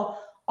assemble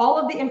all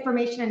of the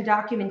information and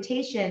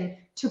documentation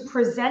to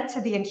present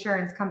to the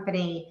insurance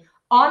company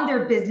on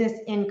their business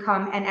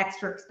income and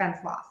extra expense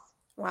loss.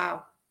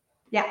 Wow.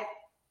 Yeah.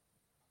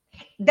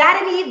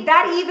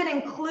 That even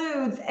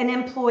includes an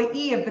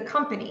employee of the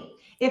company.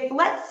 If,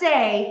 let's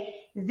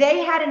say,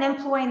 they had an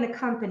employee in the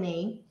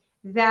company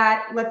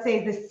that, let's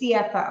say, is the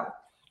CFO,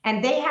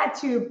 and they had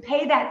to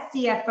pay that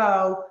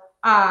CFO,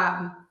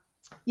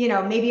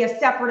 maybe a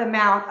separate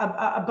amount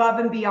above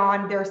and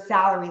beyond their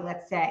salary,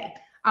 let's say.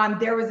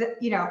 There was,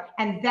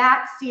 and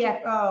that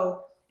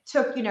CFO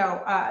took,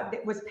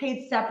 was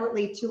paid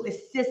separately to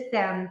assist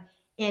them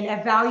in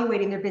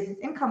evaluating their business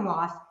income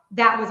loss.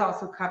 That was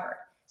also covered.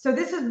 So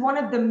this is one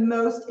of the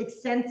most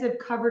extensive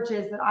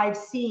coverages that I've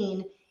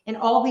seen in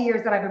all the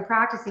years that I've been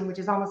practicing, which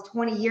is almost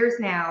 20 years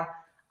now,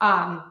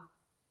 of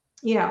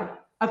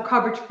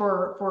coverage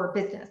for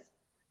business.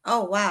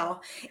 Oh,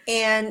 wow.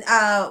 And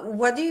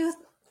what do you,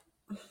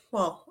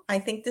 well, I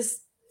think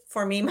this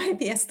for me might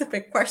be a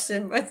stupid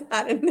question, but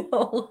I don't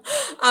know.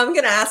 I'm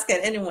going to ask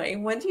it anyway.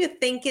 What do you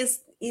think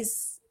is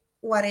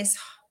what is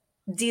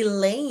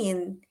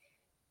delaying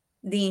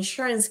the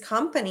insurance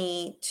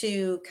company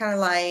to kind of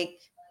like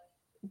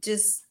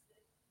just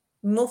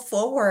move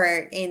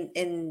forward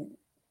and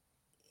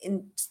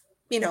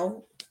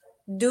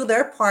do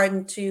their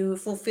part to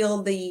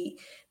fulfill the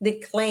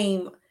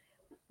claim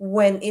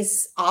when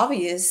it's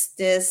obvious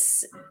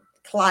this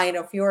client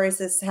of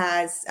yours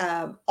has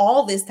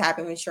all this type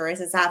of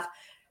insurances have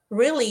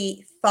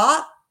really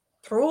thought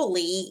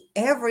thoroughly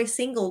every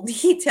single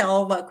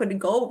detail of what could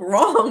go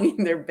wrong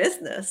in their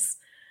business?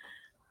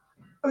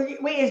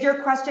 Wait, is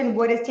your question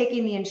what is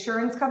taking the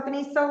insurance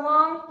company so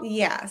long?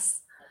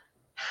 Yes.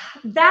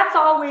 That's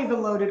always a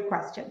loaded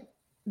question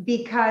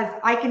because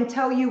I can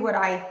tell you what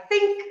I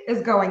think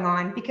is going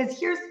on because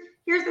here's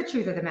the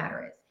truth of the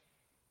matter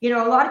is, a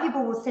lot of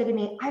people will say to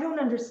me, I don't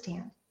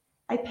understand.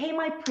 I pay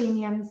my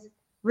premiums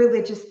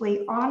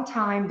religiously on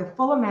time, the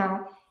full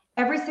amount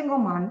every single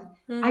month.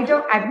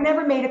 Mm-hmm. I've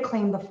never made a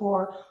claim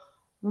before.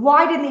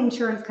 Why did the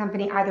insurance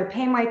company either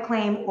pay my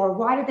claim or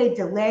why did they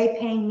delay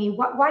paying me?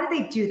 Why did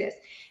they do this?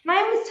 And I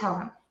always tell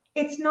them,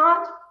 it's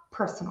not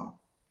personal.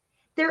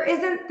 There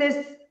isn't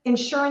this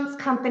insurance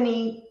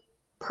company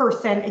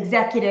person,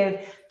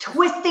 executive,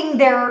 twisting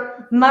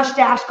their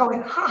mustache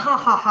going, ha, ha,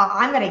 ha, ha,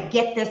 I'm going to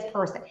get this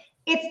person.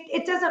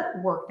 It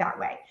doesn't work that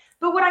way.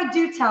 But what I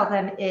do tell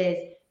them is,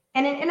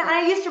 and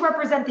I used to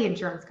represent the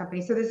insurance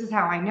company, so this is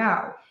how I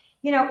know.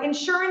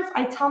 Insurance,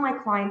 I tell my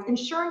clients,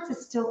 insurance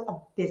is still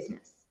a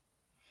business.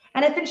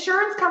 And if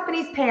insurance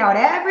companies pay out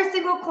every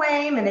single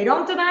claim and they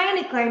don't deny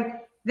any claim,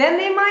 then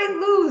they might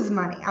lose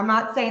money. I'm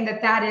not saying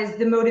that is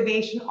the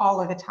motivation all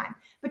of the time,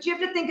 but you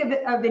have to think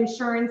of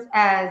insurance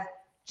as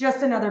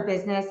just another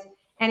business.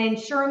 And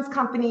insurance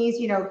companies,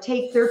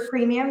 take their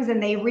premiums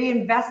and they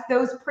reinvest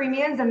those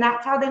premiums, and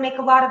that's how they make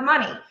a lot of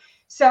money.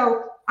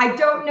 So I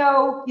don't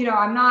know,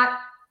 I'm not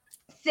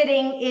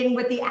sitting in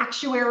with the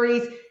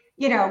actuaries,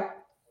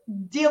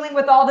 dealing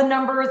with all the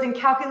numbers and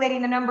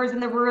calculating the numbers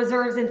and the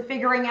reserves and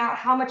figuring out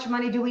how much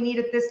money do we need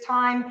at this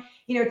time,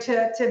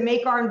 to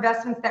make our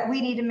investments that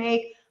we need to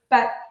make.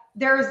 But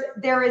there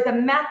is a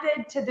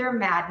method to their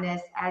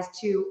madness as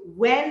to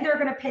when they're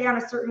going to pay on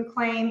a certain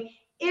claim,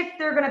 if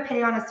they're going to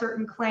pay on a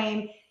certain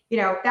claim.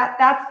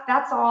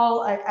 That's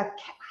all a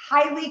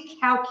highly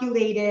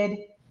calculated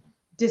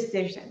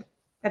decision.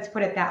 Let's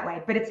put it that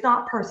way. But it's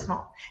not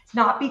personal. It's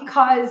not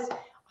because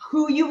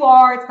who you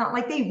are. It's not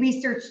like they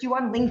researched you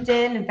on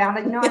LinkedIn and found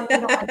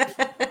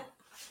that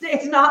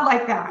it's not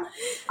like that.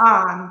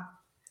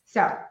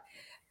 So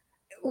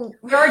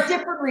there are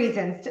different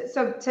reasons.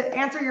 So to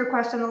answer your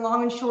question, the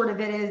long and short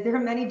of it is there are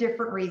many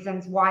different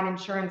reasons why an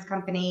insurance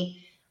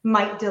company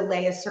might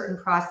delay a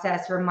certain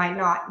process or might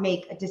not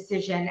make a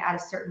decision at a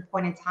certain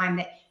point in time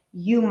that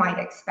you might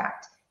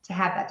expect to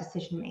have that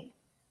decision made.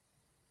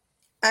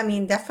 I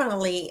mean,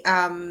 definitely.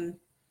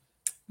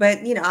 But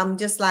I'm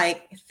just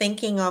like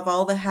thinking of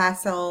all the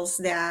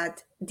hassles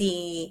that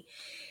the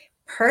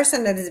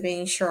person that is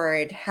being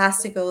insured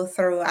has to go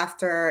through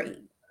after,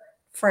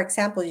 for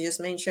example, you just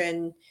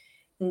mentioned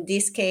in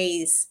this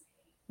case,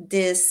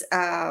 this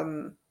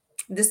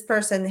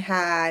person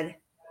had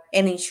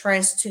an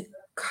insurance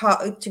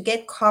to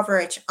get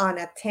coverage on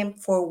a temp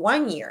for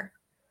 1 year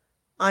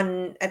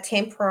on a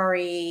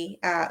temporary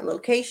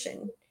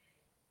location.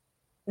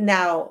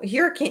 Now,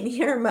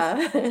 Hurricane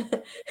Irma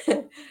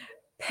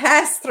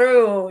passed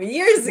through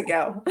years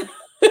ago.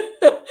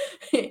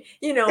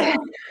 you know,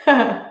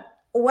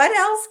 what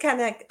else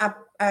can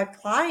a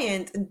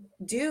client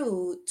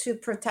do to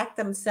protect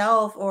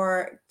themselves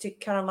or to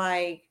kind of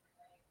like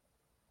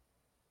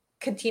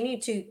continue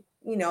to,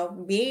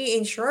 be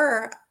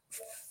insured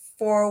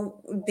for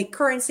the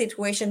current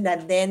situation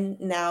that then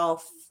now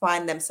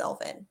find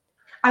themselves in?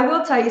 I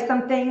will tell you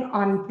something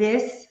on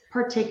this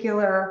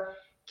particular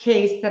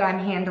case that I'm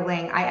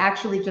handling. I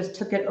actually just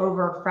took it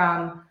over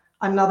from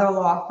another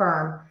law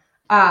firm.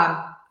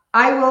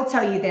 I will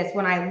tell you this,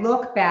 when I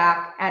look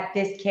back at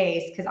this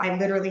case, because I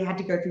literally had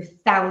to go through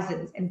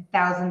thousands and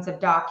thousands of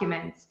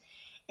documents,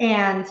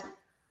 and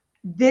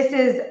this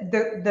is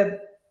the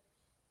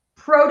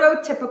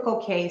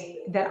prototypical case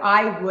that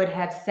I would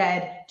have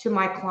said to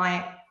my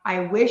client, I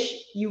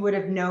wish you would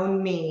have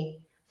known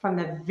me from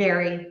the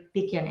very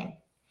beginning,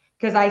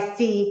 because I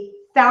see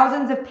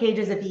thousands of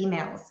pages of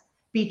emails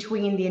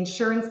between the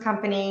insurance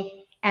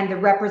company and the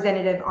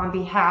representative on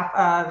behalf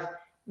of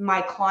my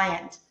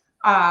client.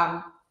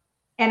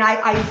 And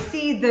I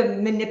see the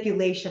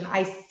manipulation.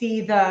 I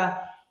see the,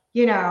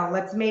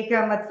 let's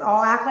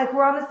all act like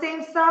we're on the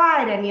same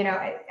side. And,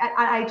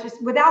 I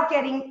just, without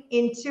getting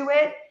into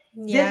it,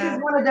 this is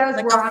one of those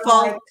like where a I'm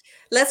fault. like,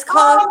 Let's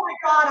call oh my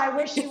God, I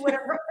wish you would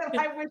have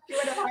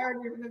hired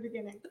me from the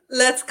beginning.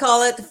 Let's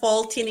call it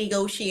faulty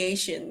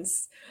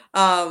negotiations.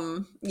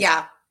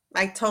 Yeah,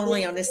 I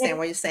totally understand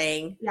what you're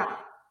saying. Yeah.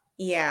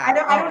 Yeah. I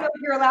don't know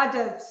if you're allowed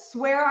to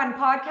swear on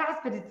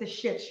podcasts, but it's a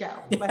shit show.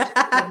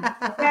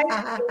 Okay?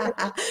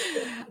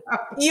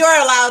 You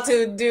are allowed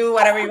to do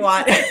whatever you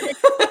want. I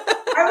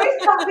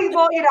always tell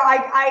people,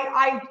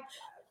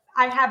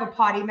 I have a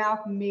potty mouth,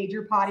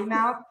 major potty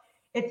mouth.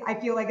 I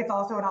feel like it's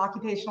also an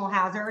occupational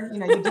hazard. You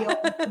deal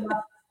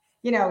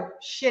with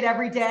shit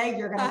every day,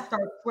 you're gonna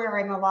start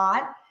swearing a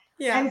lot.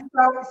 Yeah. And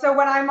so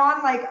when I'm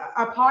on like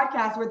a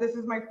podcast where this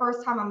is my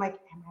first time, I'm like,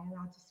 am I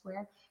allowed to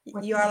swear?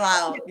 You're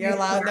allowed. You're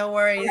allowed. No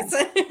worries.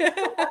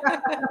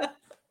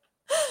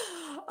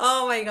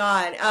 Oh my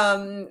God.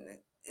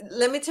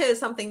 Let me tell you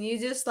something. You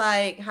just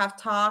like have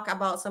talked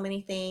about so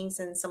many things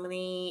and so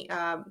many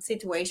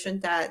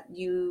situations that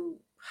you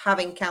have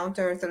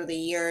encountered through the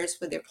years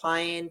with your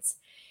clients.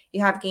 You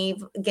have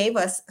gave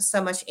us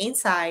so much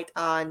insight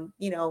on,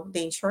 the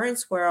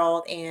insurance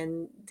world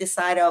and the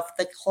side of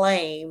the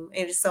claim.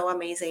 It is so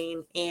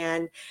amazing.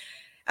 And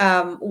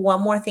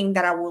one more thing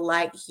that I would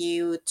like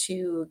you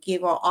to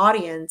give our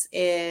audience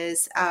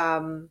is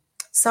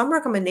some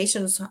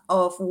recommendations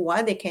of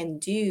what they can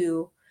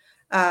do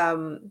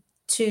to,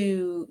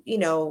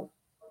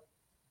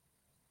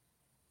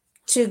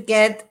 to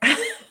get,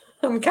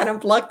 I'm kind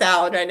of blocked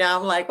out right now.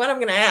 I'm like, what I'm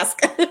going to ask?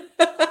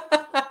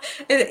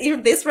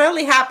 This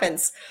rarely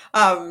happens.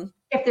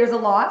 If there's a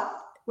loss,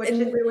 what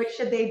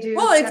should they do?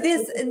 Well, if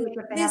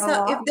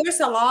there's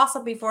a loss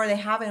before they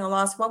having a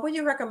loss, what would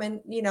you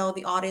recommend,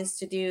 the audience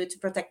to do to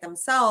protect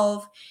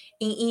themselves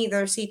in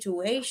either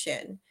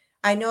situation?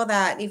 I know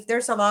that if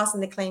there's a loss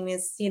and the claim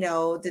is,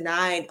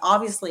 denied,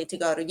 obviously to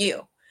go to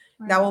you.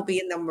 Right. That will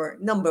be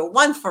number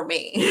one for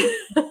me.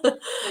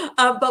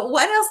 But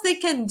what else they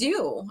can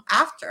do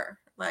after?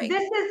 Like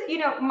this is,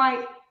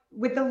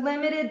 with the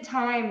limited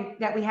time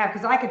that we have,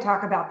 because I could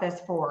talk about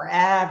this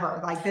forever.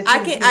 Like this, I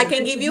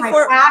can give you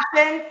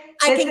passion.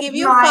 I can give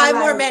you 5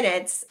 more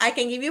minutes. I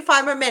can give you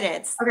 5 more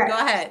minutes. Okay, go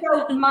ahead.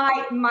 So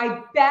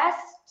my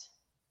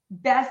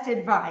best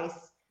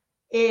advice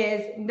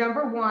is,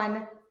 number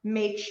one,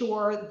 make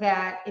sure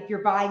that if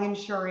you're buying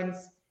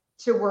insurance,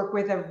 to work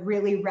with a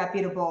really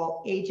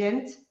reputable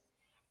agent,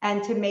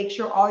 and to make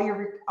sure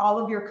all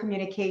of your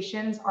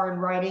communications are in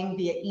writing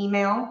via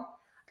email.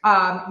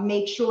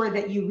 Make sure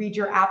that you read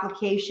your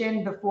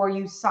application before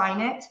you sign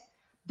it.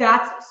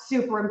 That's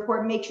super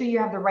important. Make sure you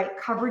have the right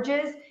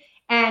coverages.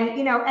 And,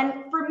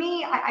 and for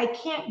me, I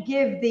can't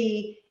give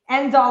the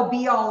end all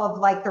be all of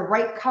like the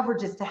right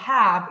coverages to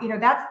have.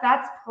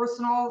 That's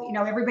personal.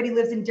 Everybody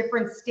lives in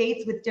different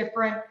states with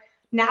different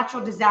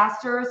natural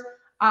disasters.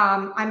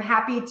 I'm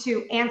happy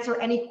to answer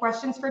any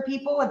questions for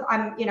people. If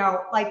I'm,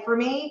 like for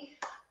me,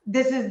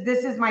 this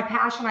is my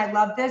passion. I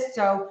love this.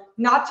 So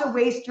not to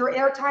waste your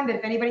airtime, but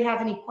if anybody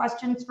has any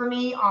questions for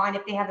me on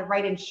if they have the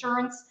right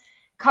insurance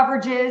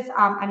coverages,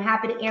 I'm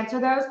happy to answer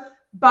those.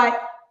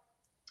 But,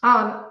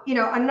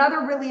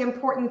 another really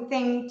important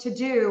thing to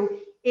do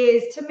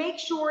is to make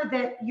sure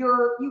that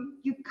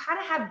you kind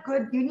of have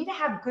you need to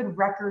have good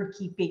record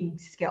keeping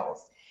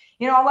skills.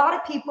 A lot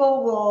of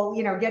people will,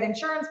 get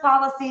insurance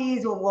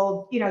policies or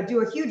will,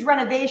 do a huge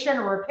renovation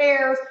or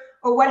repairs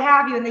or what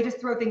have you, and they just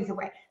throw things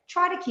away.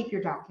 Try to keep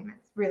your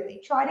documents,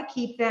 really. Try to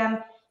keep them,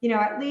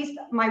 at least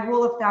my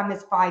rule of thumb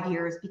is 5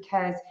 years,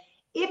 because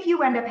if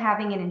you end up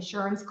having an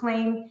insurance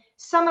claim,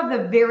 some of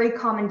the very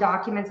common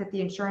documents that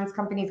the insurance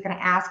company is going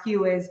to ask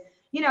you is,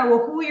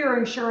 well, who are your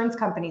insurance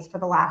companies for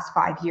the last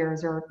 5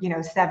 years or,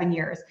 7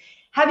 years?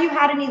 Have you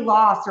had any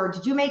loss, or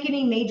did you make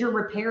any major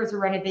repairs or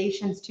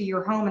renovations to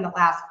your home in the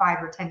last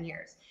 5 or 10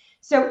 years?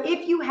 So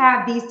if you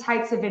have these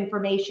types of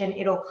information,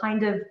 it'll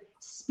kind of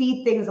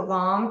speed things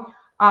along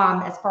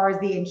as far as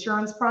the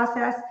insurance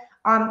process.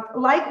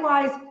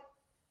 Likewise,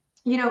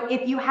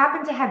 if you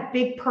happen to have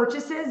big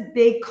purchases,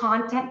 big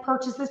content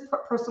purchases,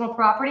 personal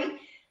property,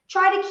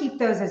 try to keep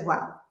those as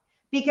well.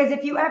 Because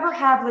if you ever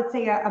have, let's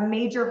say, a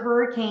major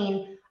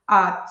hurricane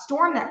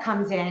storm that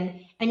comes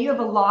in, and you have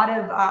a lot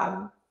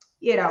of,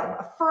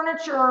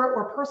 furniture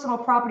or personal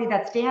property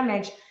that's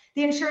damaged,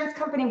 the insurance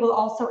company will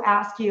also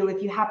ask you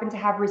if you happen to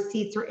have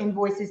receipts or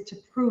invoices to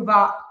prove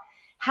up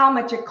how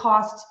much it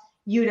cost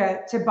you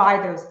to buy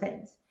those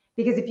things.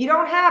 Because if you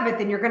don't have it,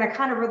 then you're going to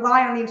kind of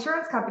rely on the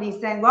insurance company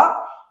saying,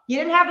 well, you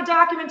didn't have the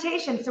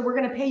documentation, so we're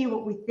going to pay you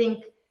what we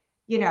think,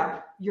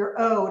 you're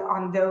owed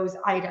on those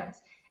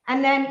items.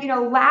 And then,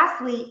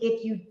 lastly,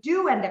 if you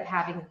do end up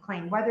having a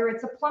claim, whether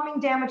it's a plumbing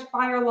damage,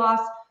 fire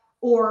loss,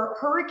 or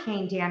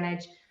hurricane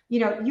damage,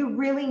 you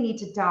really need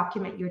to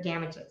document your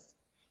damages.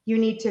 You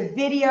need to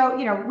video,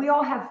 we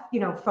all have,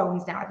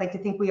 phones now. I'd like to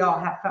think we all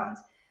have phones.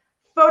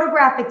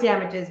 Photographic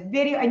damages,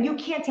 video, and you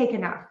can't take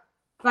enough.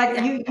 Like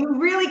you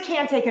really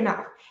can't take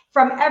enough.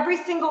 From every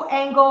single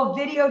angle,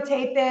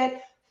 videotape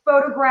it,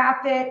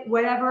 photograph it,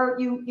 whatever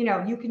you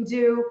can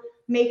do.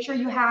 Make sure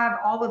you have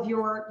all of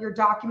your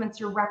documents,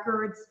 your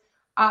records.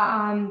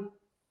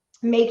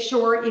 Make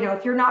sure,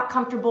 if you're not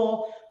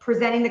comfortable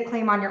presenting the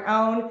claim on your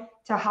own,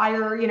 to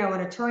hire,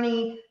 an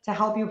attorney to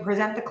help you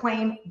present the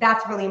claim.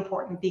 That's really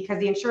important, because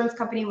the insurance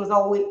company will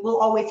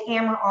always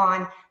hammer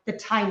on the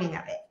timing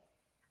of it.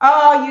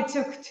 Oh, you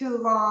took too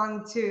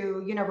long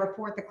to,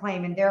 report the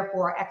claim, and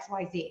therefore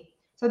XYZ.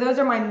 So those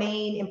are my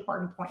main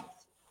important points.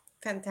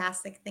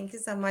 Fantastic. Thank you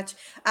so much.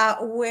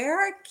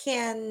 Where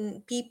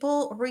can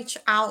people reach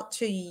out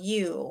to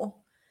you?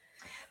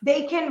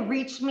 They can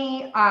reach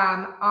me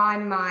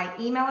on my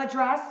email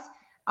address.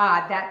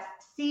 That's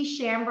C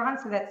Chambron.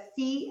 So that's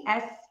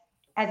CS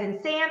as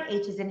in Sam,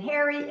 H as in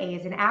Harry, A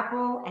as in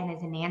Apple, N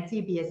as in Nancy,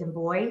 B as in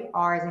boy,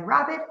 R as in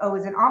rabbit, O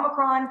as in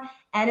Omicron,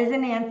 N as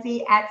in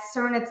Nancy at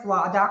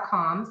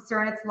cernitzlaw.com.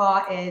 Cernitzlaw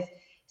Law is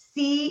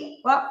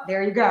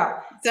there you go.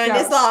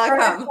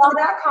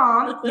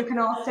 Cernitzlaw.com. You can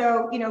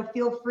also,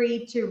 feel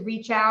free to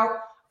reach out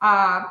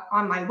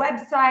on my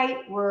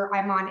website, where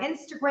I'm on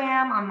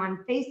Instagram, I'm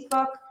on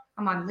Facebook,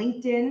 I'm on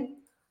LinkedIn.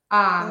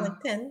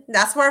 LinkedIn.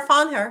 That's where I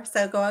found her.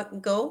 So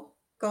go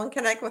and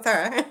connect with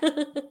her.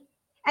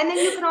 And then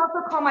you can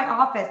also call my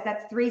office.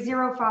 That's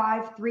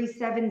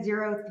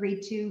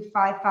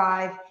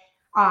 305-370-3255.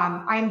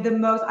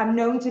 I'm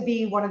known to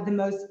be one of the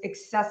most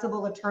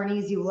accessible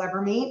attorneys you will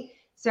ever meet.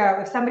 So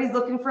if somebody's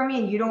looking for me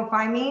and you don't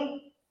find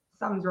me,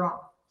 something's wrong.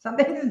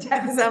 Something is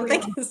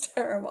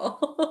terrible.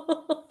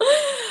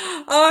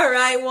 All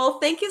right. Well,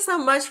 thank you so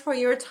much for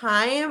your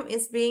time.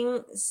 It's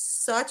been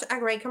such a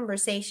great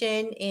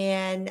conversation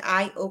and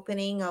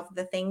eye-opening of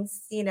the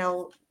things,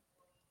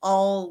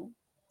 all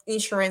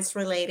insurance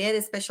related,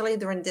 especially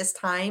during these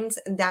times,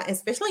 that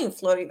especially in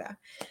Florida,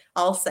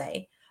 I'll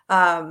say.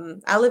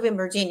 I live in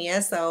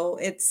Virginia, so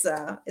it's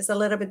a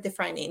little bit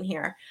different in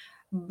here,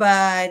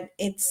 but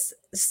it's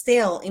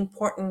still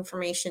important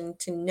information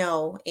to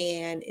know.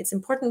 And it's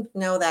important to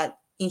know that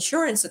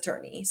insurance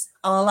attorneys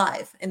are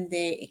alive and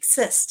they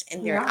exist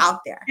and they're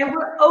out there. And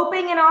we're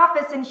opening an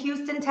office in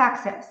Houston,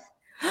 Texas,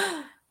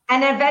 and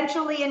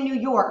eventually in New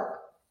York.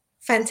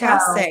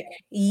 Fantastic. So,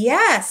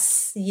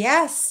 yes.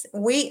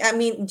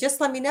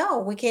 Just let me know.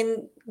 We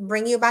can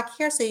bring you back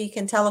here so you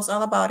can tell us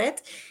all about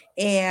it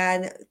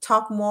and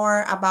talk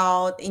more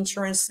about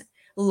insurance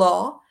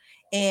law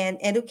and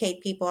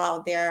educate people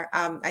out there.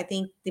 I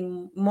think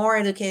the more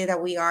educated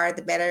that we are,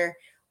 the better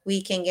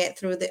we can get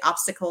through the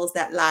obstacles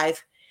that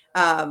life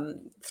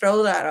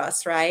throws at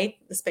us, right?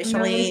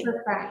 Especially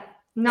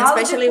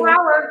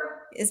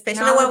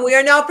when we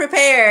are not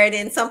prepared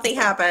and something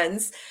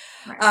happens.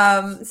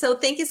 Right. So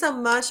thank you so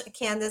much,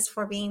 Candace,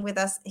 for being with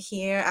us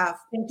here.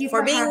 Thank you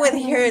for being with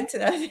here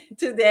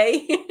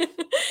today.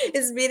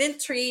 It's been a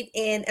treat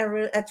and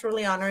a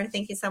truly honor.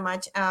 Thank you so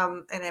much,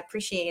 and I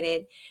appreciate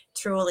it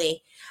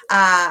truly.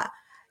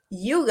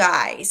 You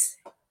guys,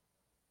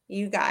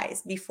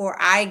 before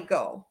I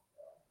go,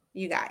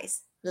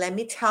 let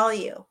me tell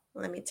you,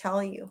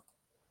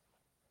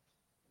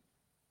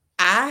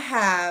 I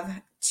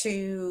have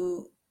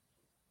to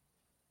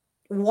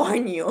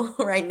warn you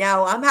right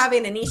now. I'm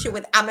having an issue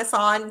with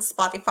Amazon,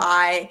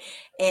 Spotify,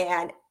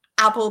 and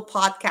Apple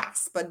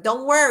Podcasts, but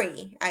don't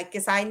worry,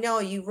 because I know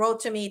you wrote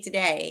to me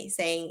today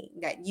saying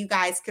that you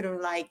guys couldn't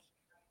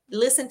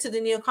listen to the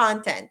new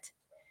content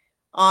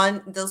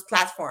on those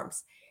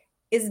platforms.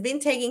 It's been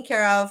taken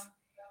care of.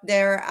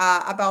 They're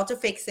about to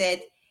fix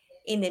it.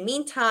 In the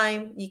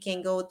meantime, you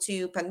can go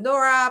to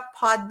Pandora,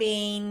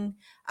 Podbean,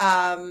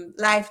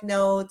 Live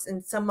Notes,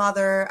 and some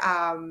other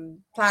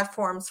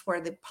platforms where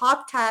the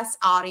podcast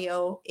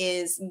audio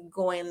is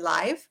going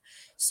live.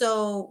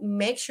 So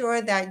make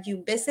sure that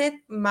you visit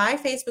my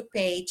Facebook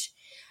page,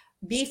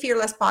 Be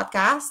Fearless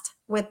Podcast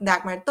with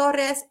Dagmar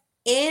Torres,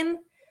 and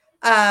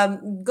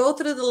go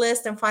through the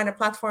list and find a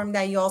platform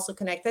that you also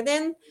connected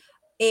in,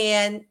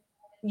 and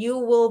you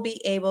will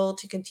be able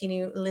to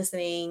continue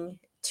listening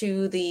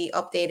to the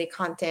updated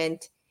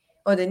content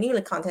or the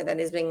newly content that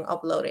is being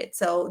uploaded.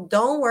 So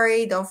don't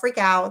worry, don't freak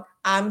out.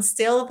 I'm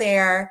still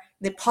there.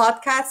 The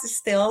podcast is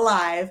still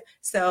alive.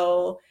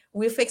 So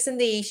we're fixing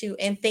the issue.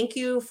 And thank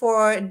you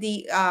for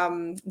the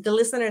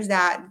listeners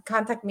that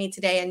contact me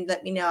today and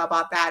let me know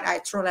about that. I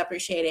truly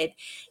appreciate it.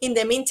 In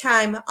the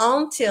meantime,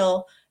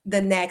 until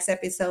the next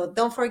episode,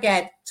 don't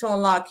forget to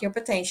unlock your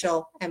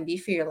potential and be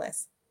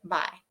fearless.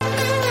 Bye.